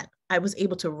do that. I was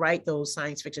able to write those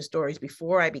science fiction stories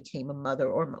before I became a mother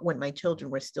or when my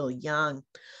children were still young.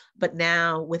 But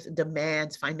now with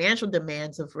demands, financial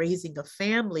demands of raising a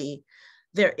family,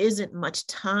 there isn't much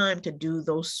time to do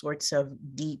those sorts of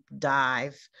deep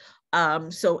dive.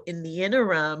 So in the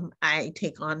interim, I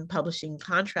take on publishing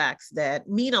contracts that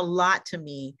mean a lot to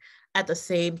me. At the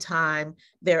same time,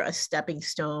 they're a stepping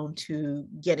stone to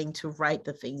getting to write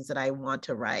the things that I want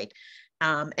to write.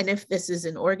 And if this is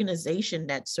an organization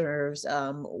that serves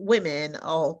women,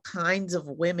 all kinds of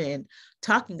women,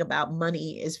 talking about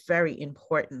money is very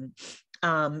important,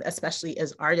 especially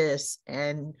as artists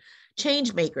and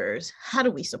change makers. How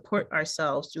do we support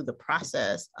ourselves through the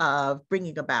process of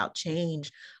bringing about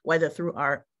change, whether through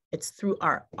our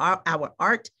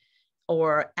art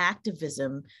or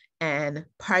activism? And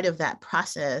part of that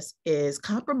process is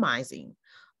compromising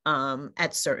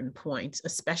at certain points,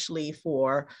 especially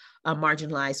for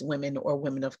marginalized women or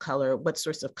women of color. What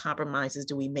sorts of compromises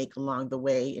do we make along the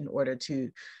way in order to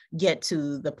get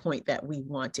to the point that we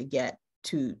want to get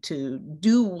to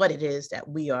do what it is that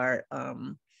we are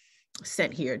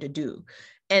sent here to do?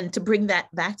 And to bring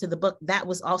that back to the book, that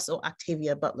was also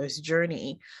Octavia Butler's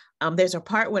journey. There's a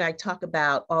part where I talk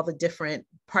about all the different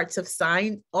parts of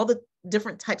science, all the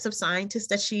different types of scientists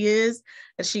that she is.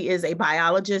 That she is a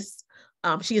biologist.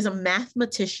 She is a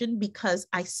mathematician, because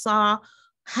I saw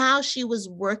how she was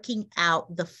working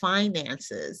out the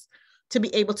finances to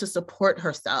be able to support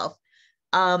herself.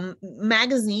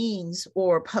 Magazines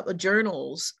or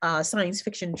journals, science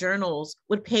fiction journals,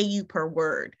 would pay you per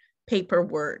word,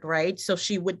 right? So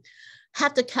she would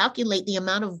have to calculate the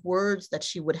amount of words that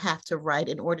she would have to write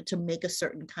in order to make a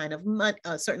certain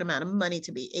amount of money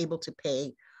to be able to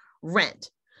pay rent.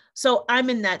 So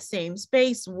I'm in that same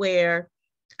space where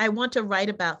I want to write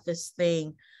about this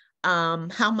thing.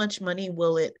 How much money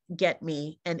will it get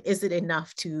me? And is it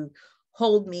enough to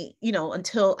hold me,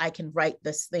 until I can write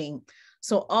this thing?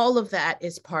 So all of that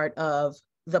is part of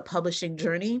the publishing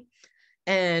journey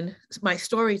and my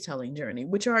storytelling journey,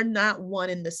 which are not one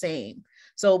and the same.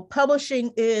 So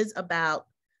publishing is about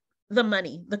the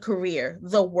money, the career,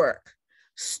 the work.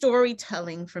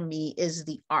 Storytelling for me is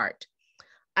the art.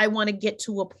 I want to get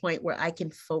to a point where I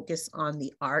can focus on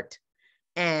the art,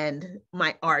 and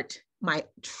my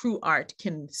true art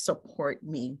can support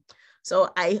me. So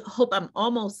I hope I'm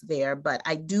almost there, but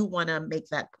I do want to make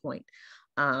that point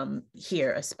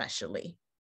here especially.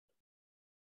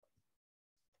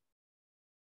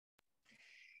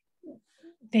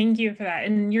 Thank you for that.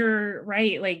 And you're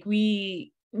right, like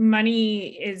money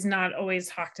is not always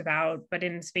talked about, but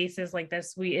in spaces like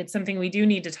this, it's something we do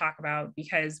need to talk about,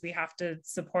 because we have to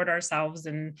support ourselves,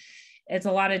 and it's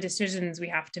a lot of decisions we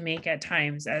have to make at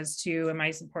times as to, am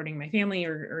I supporting my family,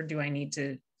 or do I need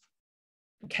to,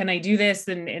 can I do this,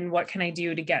 and what can I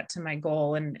do to get to my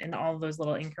goal, and all of those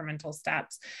little incremental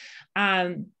steps.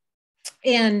 And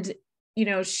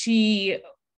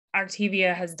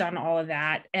Octavia has done all of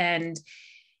that, and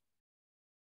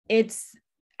it's,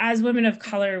 as women of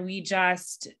color, we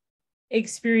just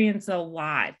experience a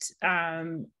lot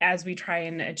as we try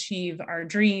and achieve our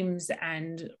dreams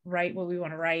and write what we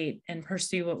want to write and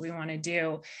pursue what we want to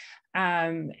do.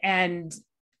 And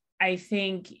I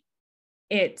think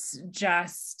it's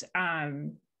just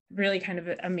really kind of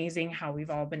amazing how we've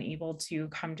all been able to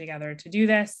come together to do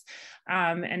this,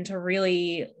 and to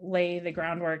really lay the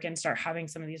groundwork and start having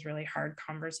some of these really hard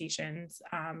conversations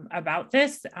about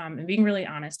this, and being really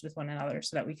honest with one another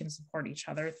so that we can support each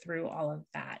other through all of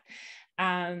that.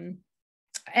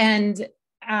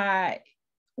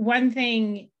 One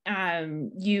thing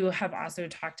you have also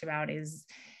talked about is,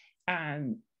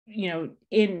 you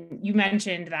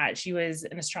mentioned that she was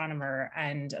an astronomer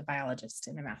and a biologist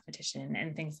and a mathematician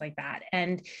and things like that.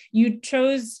 And you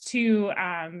chose to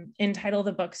entitle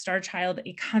the book Star Child,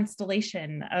 A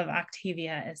Constellation of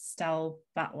Octavia, Estelle,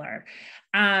 Butler.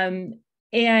 And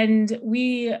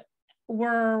we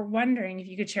were wondering if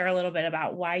you could share a little bit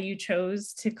about why you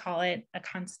chose to call it a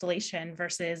constellation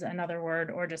versus another word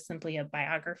or just simply a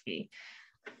biography.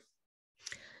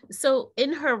 So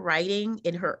in her writing,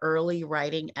 in her early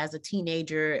writing as a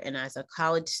teenager and as a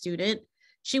college student,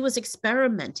 she was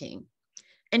experimenting.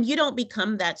 And you don't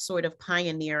become that sort of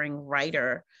pioneering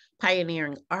writer,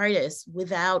 pioneering artist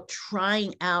without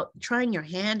trying your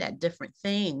hand at different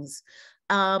things.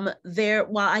 While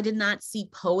I did not see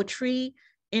poetry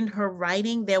in her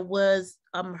writing, there was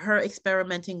her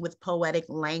experimenting with poetic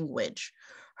language,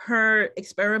 her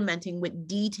experimenting with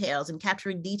details and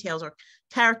capturing details or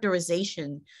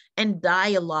characterization and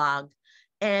dialogue.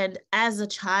 And as a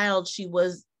child, she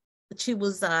was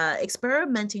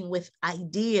experimenting with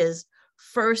ideas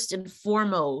first and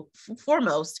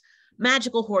foremost,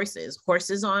 magical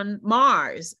horses on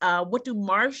Mars. What do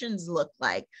Martians look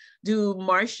like? Do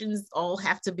Martians all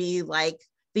have to be like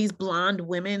these blonde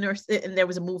women? And there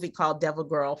was a movie called Devil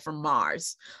Girl from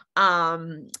Mars.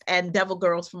 And Devil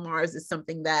Girls from Mars is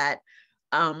something that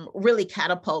really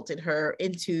catapulted her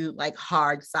into like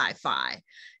hard sci-fi.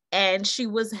 And she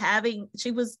was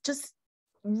just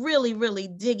really, really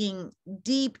digging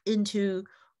deep into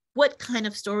what kind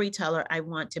of storyteller I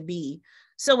want to be.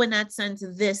 So in that sense,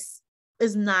 this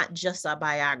is not just a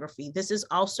biography. This is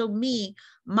also me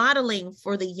modeling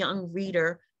for the young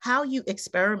reader how you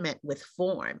experiment with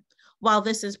form. While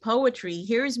this is poetry,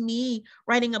 here's me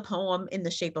writing a poem in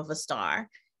the shape of a star.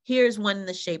 Here's one in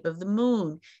the shape of the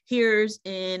moon. Here's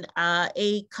in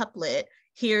a couplet.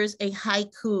 Here's a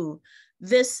haiku.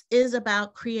 This is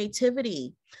about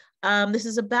creativity. This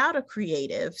is about a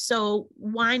creative. So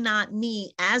why not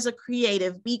me as a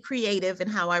creative, be creative in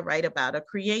how I write about a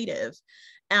creative?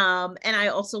 And I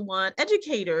also want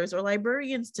educators or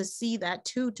librarians to see that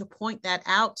too, to point that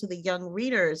out to the young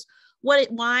readers.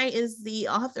 Why is the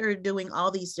author doing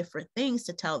all these different things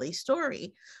to tell the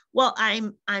story? Well,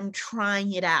 I'm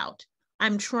trying it out.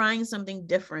 I'm trying something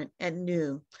different and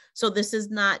new. So this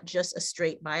is not just a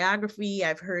straight biography.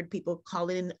 I've heard people call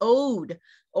it an ode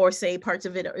or say parts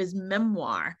of it is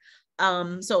memoir.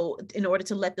 So in order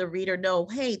to let the reader know,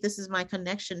 hey, this is my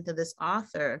connection to this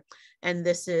author, and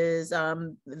this is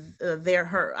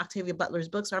her Octavia Butler's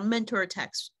books are mentor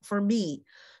texts for me.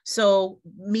 So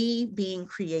me being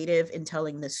creative in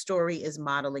telling this story is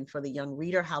modeling for the young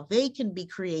reader how they can be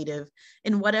creative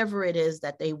in whatever it is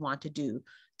that they want to do.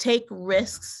 Take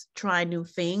risks, try new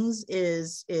things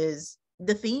is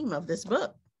the theme of this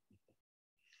book.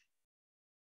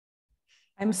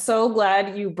 I'm so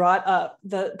glad you brought up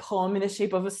the poem in the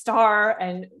shape of a star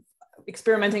and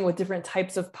experimenting with different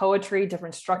types of poetry,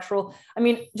 different structural,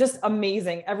 just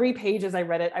amazing. Every page as I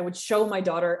read it, I would show my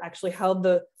daughter actually how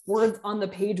the words on the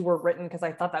page were written, because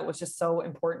I thought that was just so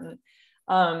important.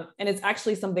 And it's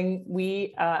actually something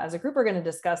we as a group are going to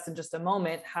discuss in just a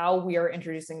moment, how we are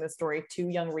introducing this story to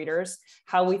young readers,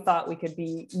 how we thought we could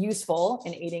be useful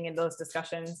in aiding in those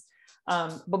discussions.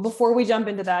 But before we jump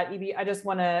into that, Ibi, I just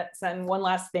want to send one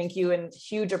last thank you and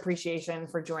huge appreciation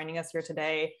for joining us here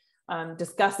today,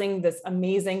 discussing this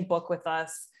amazing book with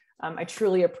us. I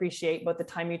truly appreciate both the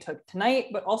time you took tonight,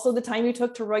 but also the time you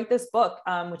took to write this book,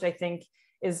 which I think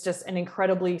is just an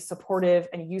incredibly supportive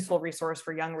and useful resource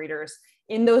for young readers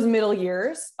in those middle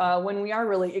years, when we are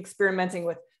really experimenting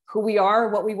with who we are,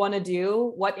 what we want to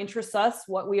do, what interests us,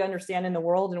 what we understand in the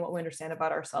world, and what we understand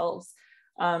about ourselves.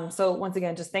 So once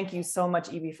again, just thank you so much,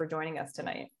 Ibi, for joining us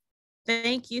tonight.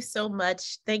 Thank you so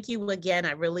much. Thank you again.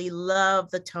 I really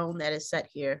love the tone that is set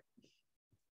here.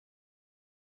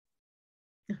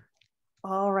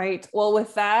 All right. Well,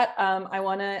 with that, I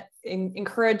want to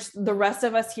encourage the rest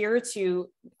of us here to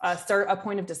start a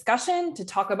point of discussion, to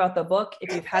talk about the book.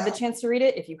 If you've had the chance to read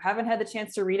it, if you haven't had the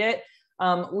chance to read it,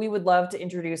 we would love to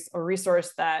introduce a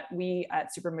resource that we at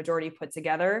Supermajority put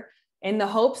together in the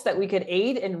hopes that we could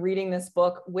aid in reading this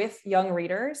book with young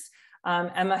readers.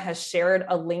 Emma has shared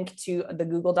a link to the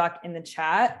Google Doc in the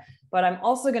chat, but I'm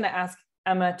also going to ask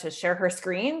Emma to share her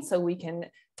screen so we can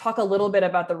talk a little bit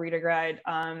about the reader guide.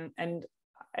 And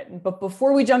But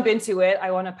before we jump into it,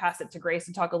 I want to pass it to Grace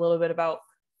and talk a little bit about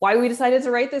why we decided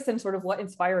to write this and sort of what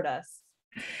inspired us.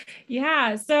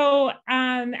 Yeah. So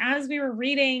as we were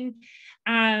reading,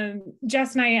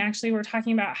 Jess and I actually were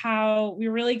talking about how we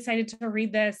were really excited to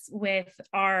read this with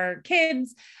our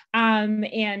kids,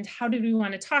 and how did we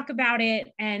want to talk about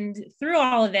it? And through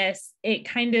all of this,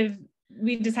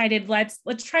 we decided let's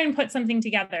try and put something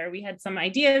together. We had some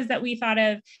ideas that we thought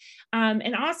of,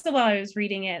 and also while I was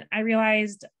reading it, I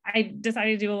realized I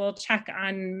decided to do a little check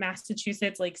on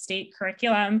Massachusetts state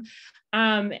curriculum.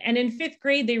 And in 5th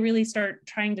grade, they really start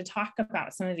trying to talk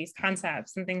about some of these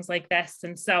concepts and things like this.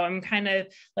 And so I'm kind of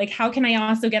how can I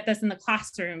also get this in the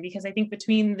classroom? Because I think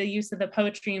between the use of the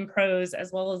poetry and prose,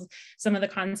 as well as some of the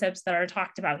concepts that are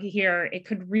talked about here, it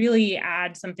could really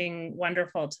add something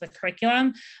wonderful to the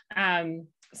curriculum.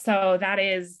 So that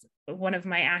is one of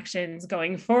my actions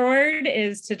going forward,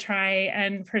 is to try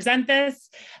and present this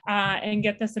and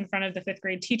get this in front of the 5th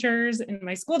grade teachers in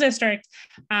my school district,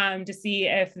 to see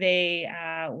if they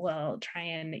will try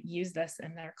and use this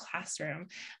in their classroom.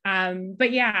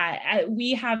 But yeah,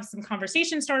 we have some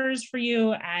conversation starters for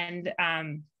you, and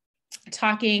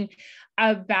talking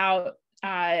about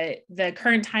the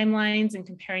current timelines and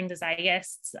comparing the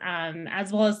zeitgeists,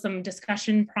 as well as some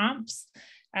discussion prompts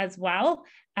as well.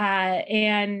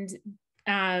 And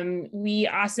we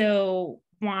also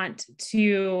want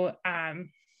to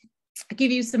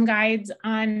give you some guides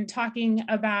on talking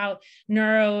about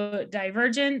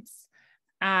neurodivergence.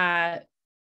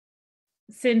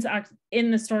 Since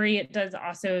in the story, it does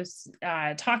also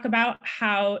talk about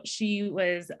how she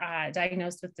was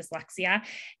diagnosed with dyslexia,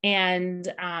 and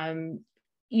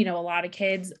a lot of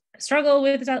kids struggle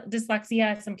with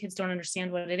dyslexia. Some kids don't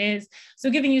understand what it is. So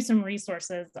giving you some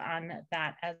resources on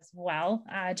that as well.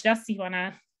 Jess, you want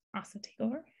to also take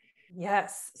over?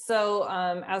 Yes. So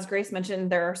as Grace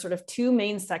mentioned, there are sort of 2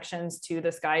 main sections to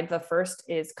this guide. The first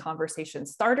is conversation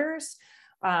starters.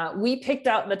 We picked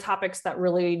out the topics that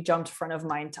really jumped front of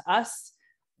mind to us,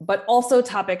 but also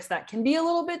topics that can be a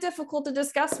little bit difficult to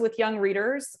discuss with young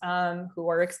readers who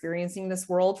are experiencing this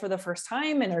world for the first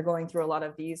time and are going through a lot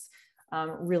of these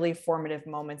really formative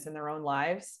moments in their own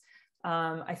lives.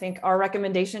 I think our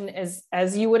recommendation is,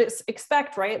 as you would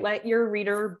expect, right? Let your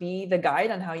reader be the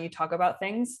guide on how you talk about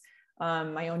things.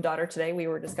 My own daughter today, we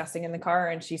were discussing in the car,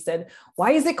 and she said,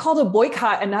 why is it called a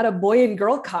boycott and not a boy and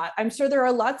girl cot? I'm sure there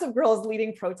are lots of girls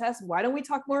leading protests. Why don't we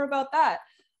talk more about that?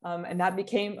 And that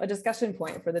became a discussion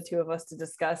point for the 2 of us to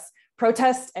discuss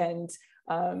protest and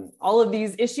all of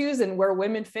these issues and where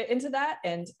women fit into that.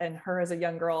 And her as a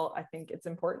young girl, I think it's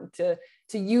important to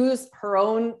use her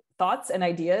own thoughts and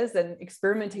ideas and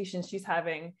experimentation she's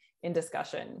having in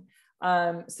discussion.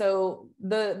 So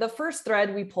the first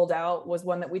thread we pulled out was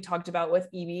one that we talked about with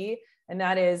Ibi, and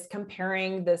that is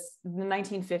comparing the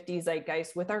 1950s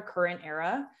zeitgeist with our current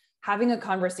era, having a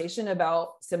conversation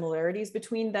about similarities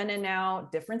between then and now,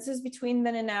 differences between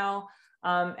then and now,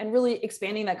 and really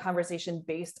expanding that conversation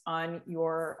based on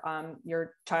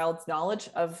your child's knowledge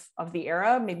of the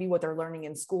era, maybe what they're learning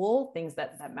in school, things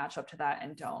that match up to that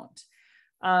and don't.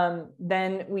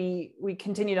 Then we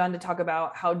continued on to talk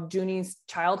about how Junie's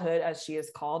childhood, as she is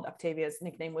called, Octavia's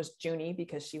nickname was Junie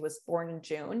because she was born in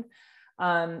June,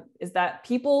 is that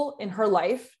people in her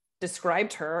life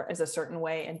described her as a certain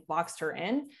way and boxed her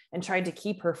in and tried to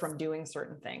keep her from doing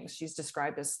certain things. She's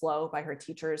described as slow by her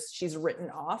teachers. She's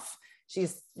written off.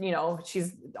 She's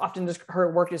often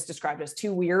her work is described as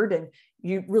too weird and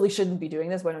you really shouldn't be doing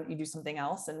this. Why don't you do something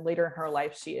else? And later in her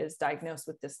life, she is diagnosed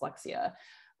with dyslexia.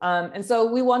 And so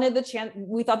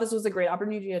we thought this was a great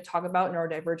opportunity to talk about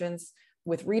neurodivergence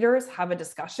with readers, have a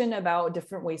discussion about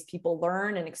different ways people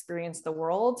learn and experience the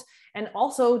world, and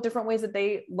also different ways that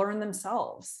they learn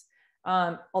themselves.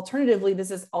 Alternatively, this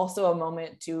is also a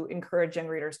moment to encourage young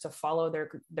readers to follow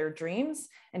their dreams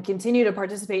and continue to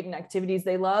participate in activities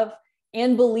they love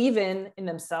and believe in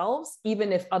themselves,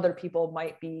 even if other people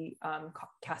might be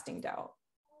casting doubt.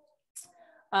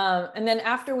 And then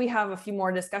after we have a few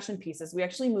more discussion pieces, we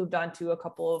actually moved on to a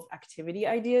couple of activity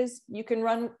ideas you can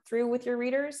run through with your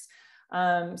readers.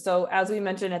 So as we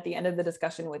mentioned at the end of the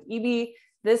discussion with Ibi,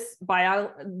 this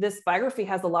biography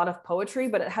has a lot of poetry,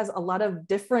 but it has a lot of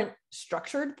different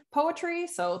structured poetry.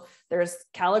 So there's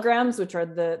calligrams, which are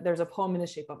there's a poem in the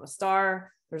shape of a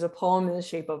star. There's a poem in the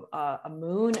shape of a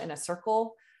moon and a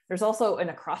circle. There's also an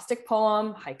acrostic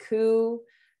poem, haiku.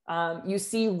 You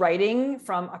see writing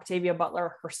from Octavia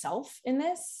Butler herself in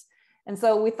this. And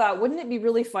so we thought, wouldn't it be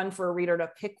really fun for a reader to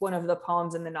pick one of the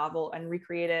poems in the novel and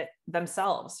recreate it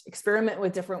themselves, experiment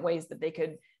with different ways that they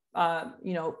could,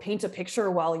 paint a picture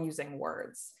while using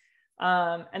words.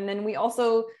 And then we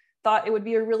also thought it would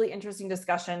be a really interesting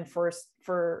discussion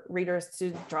for readers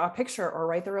to draw a picture or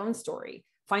write their own story,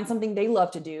 find something they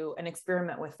love to do and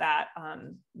experiment with that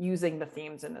using the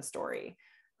themes in the story.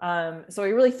 So I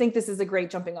really think this is a great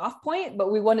jumping off point,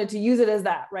 but we wanted to use it as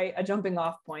that, right? A jumping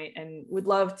off point, and would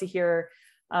love to hear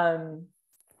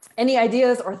any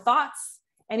ideas or thoughts,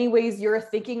 any ways you're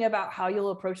thinking about how you'll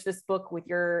approach this book with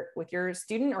your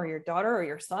student or your daughter or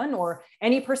your son or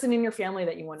any person in your family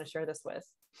that you want to share this with.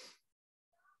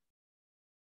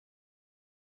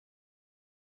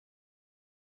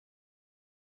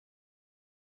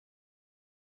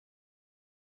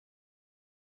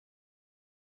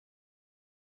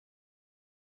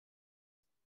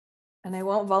 And I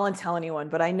won't volunteer anyone,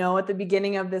 but I know at the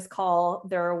beginning of this call,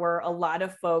 there were a lot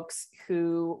of folks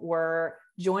who were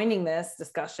joining this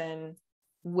discussion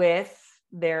with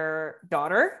their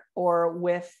daughter or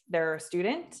with their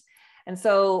student. And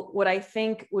so what I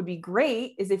think would be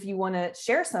great is if you want to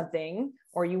share something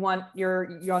or you want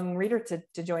your young reader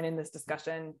to join in this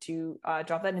discussion, to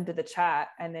drop that into the chat,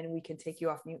 and then we can take you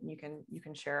off mute and you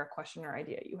can share a question or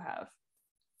idea you have.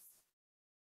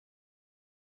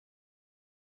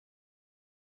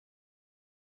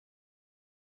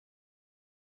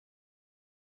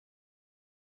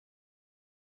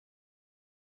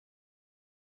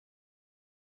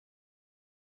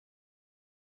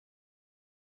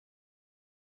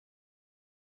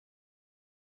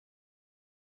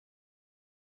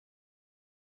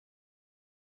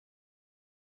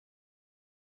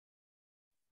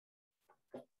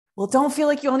 Well, don't feel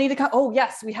like you all need to come. Oh,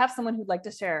 yes, we have someone who'd like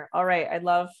to share. All right, I'd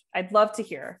love to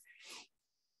hear.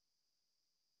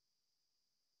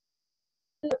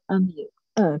 I'm you.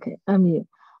 Okay, I'm you.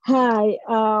 Hi.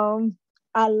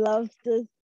 I love this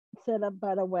setup,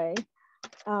 by the way.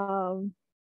 Because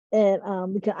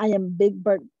I am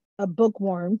a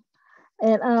bookworm,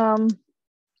 and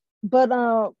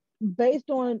but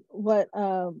based on what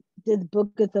this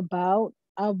book is about,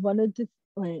 I wanted to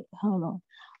wait. Hold on.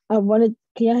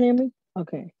 Can you hear me?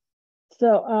 Okay.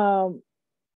 So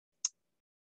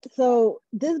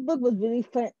this book was really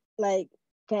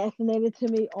fascinating to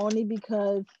me only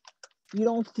because you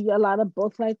don't see a lot of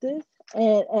books like this,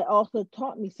 and it also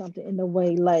taught me something in a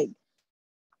way. It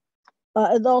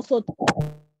also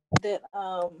that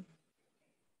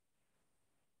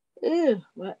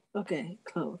what? Okay,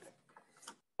 close.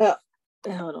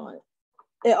 Hold on.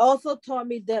 It also taught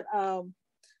me that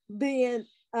being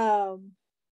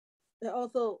it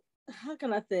also, how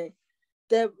can I say,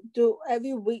 that do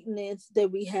every weakness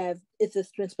that we have is a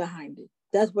strength behind it.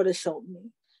 That's what it showed me.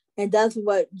 And that's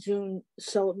what June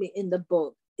showed me in the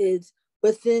book, is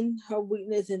within her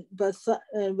weakness and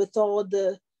with all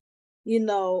the,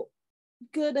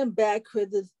 good and bad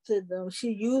criticism,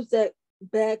 she used that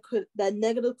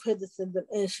negative criticism,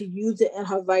 and she used it in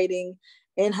her writing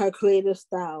and her creative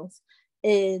styles,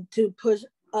 and to push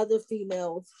other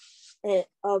females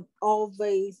of all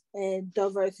race and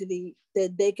diversity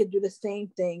that they could do the same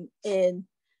thing, and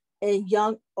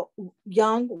young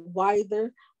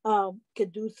wiser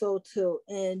could do so too.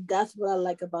 And that's what I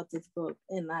like about this book.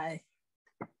 And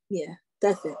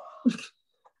that's it.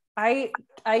 I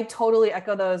totally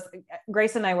echo those.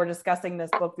 Grace and I were discussing this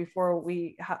book before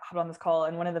we hopped on this call,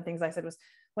 and one of the things I said was,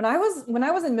 when I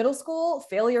was in middle school,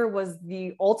 failure was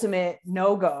the ultimate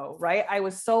no-go, right? I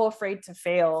was so afraid to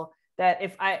fail that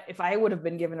if I would have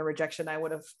been given a rejection, I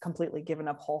would have completely given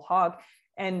up whole hog.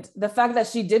 And the fact that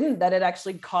she didn't, that it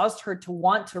actually caused her to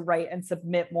want to write and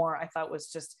submit more, I thought was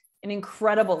just an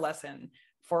incredible lesson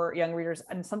for young readers,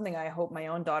 and something I hope my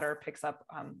own daughter picks up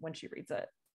when she reads it.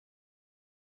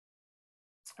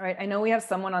 All right, I know we have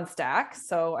someone on Stack,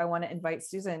 so I want to invite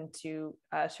Susan to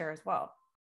share as well.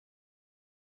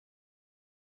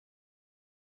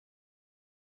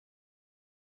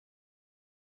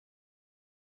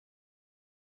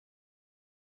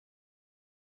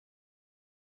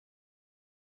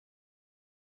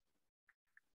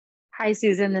 Hi,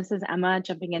 Susan. This is Emma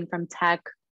jumping in from tech.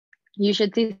 You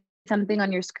should see something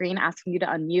on your screen asking you to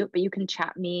unmute, but you can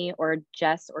chat me or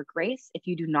Jess or Grace if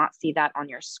you do not see that on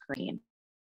your screen.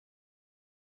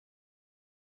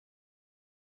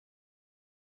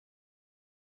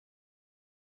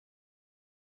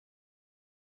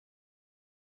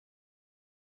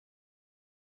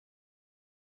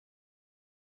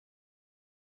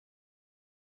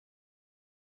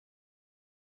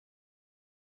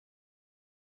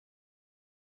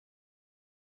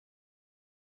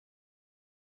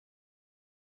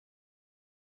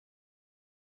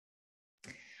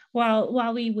 Well,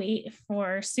 while we wait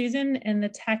for Susan and the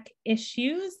tech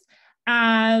issues,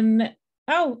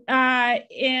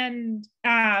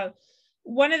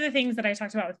 one of the things that I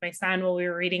talked about with my son while we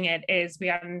were reading it is we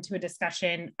got into a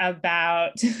discussion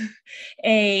about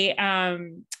a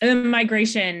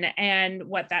migration and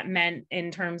what that meant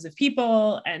in terms of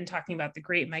people, and talking about the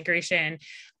Great Migration.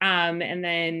 And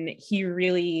then he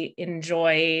really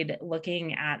enjoyed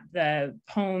looking at the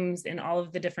poems in all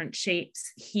of the different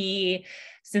shapes. He,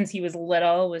 since he was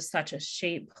little, was such a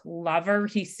shape lover.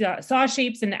 He saw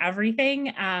shapes in everything.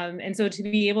 And so to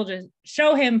be able to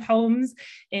show him poems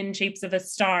in shapes of a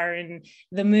star and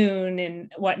the moon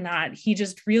and whatnot, he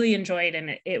just really enjoyed,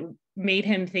 and it made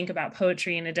him think about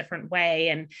poetry in a different way.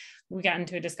 And we got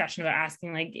into a discussion about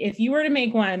asking, like, if you were to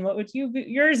make one, what would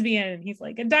yours be in? And he's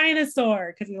like, a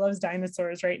dinosaur, because he loves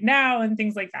dinosaurs right now and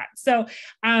things like that. So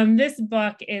this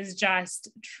book is just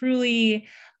truly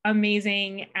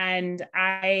amazing. And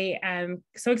I am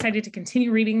so excited to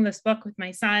continue reading this book with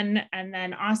my son, and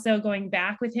then also going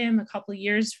back with him a couple of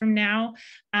years from now.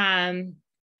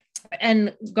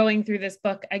 And going through this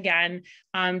book again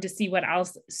to see what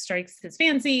else strikes his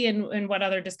fancy, and what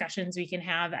other discussions we can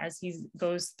have as he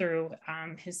goes through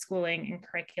his schooling and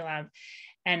curriculum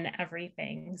and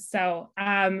everything. So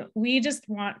we just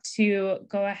want to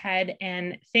go ahead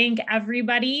and thank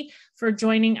everybody for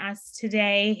joining us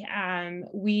today.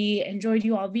 We enjoyed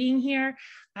you all being here.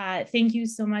 Thank you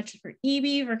so much for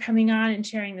Ibi for coming on and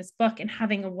sharing this book and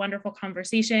having a wonderful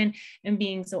conversation and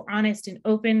being so honest and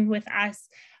open with us.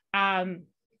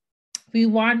 We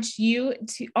want you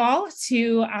to all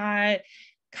to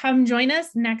come join us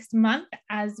next month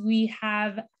as we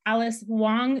have Alice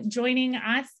Wong joining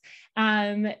us,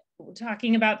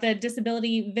 talking about the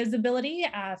disability visibility,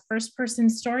 first-person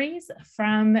stories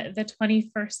from the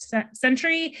 21st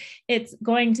century. It's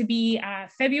going to be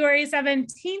February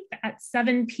 17th at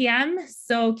 7 p.m.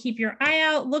 So keep your eye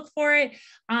out, look for it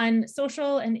on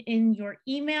social and in your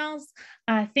emails.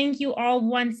 Thank you all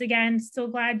once again. So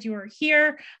glad you were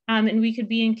here, and we could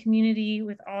be in community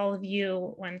with all of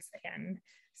you once again.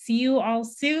 See you all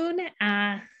soon.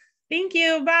 Thank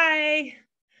you. Bye.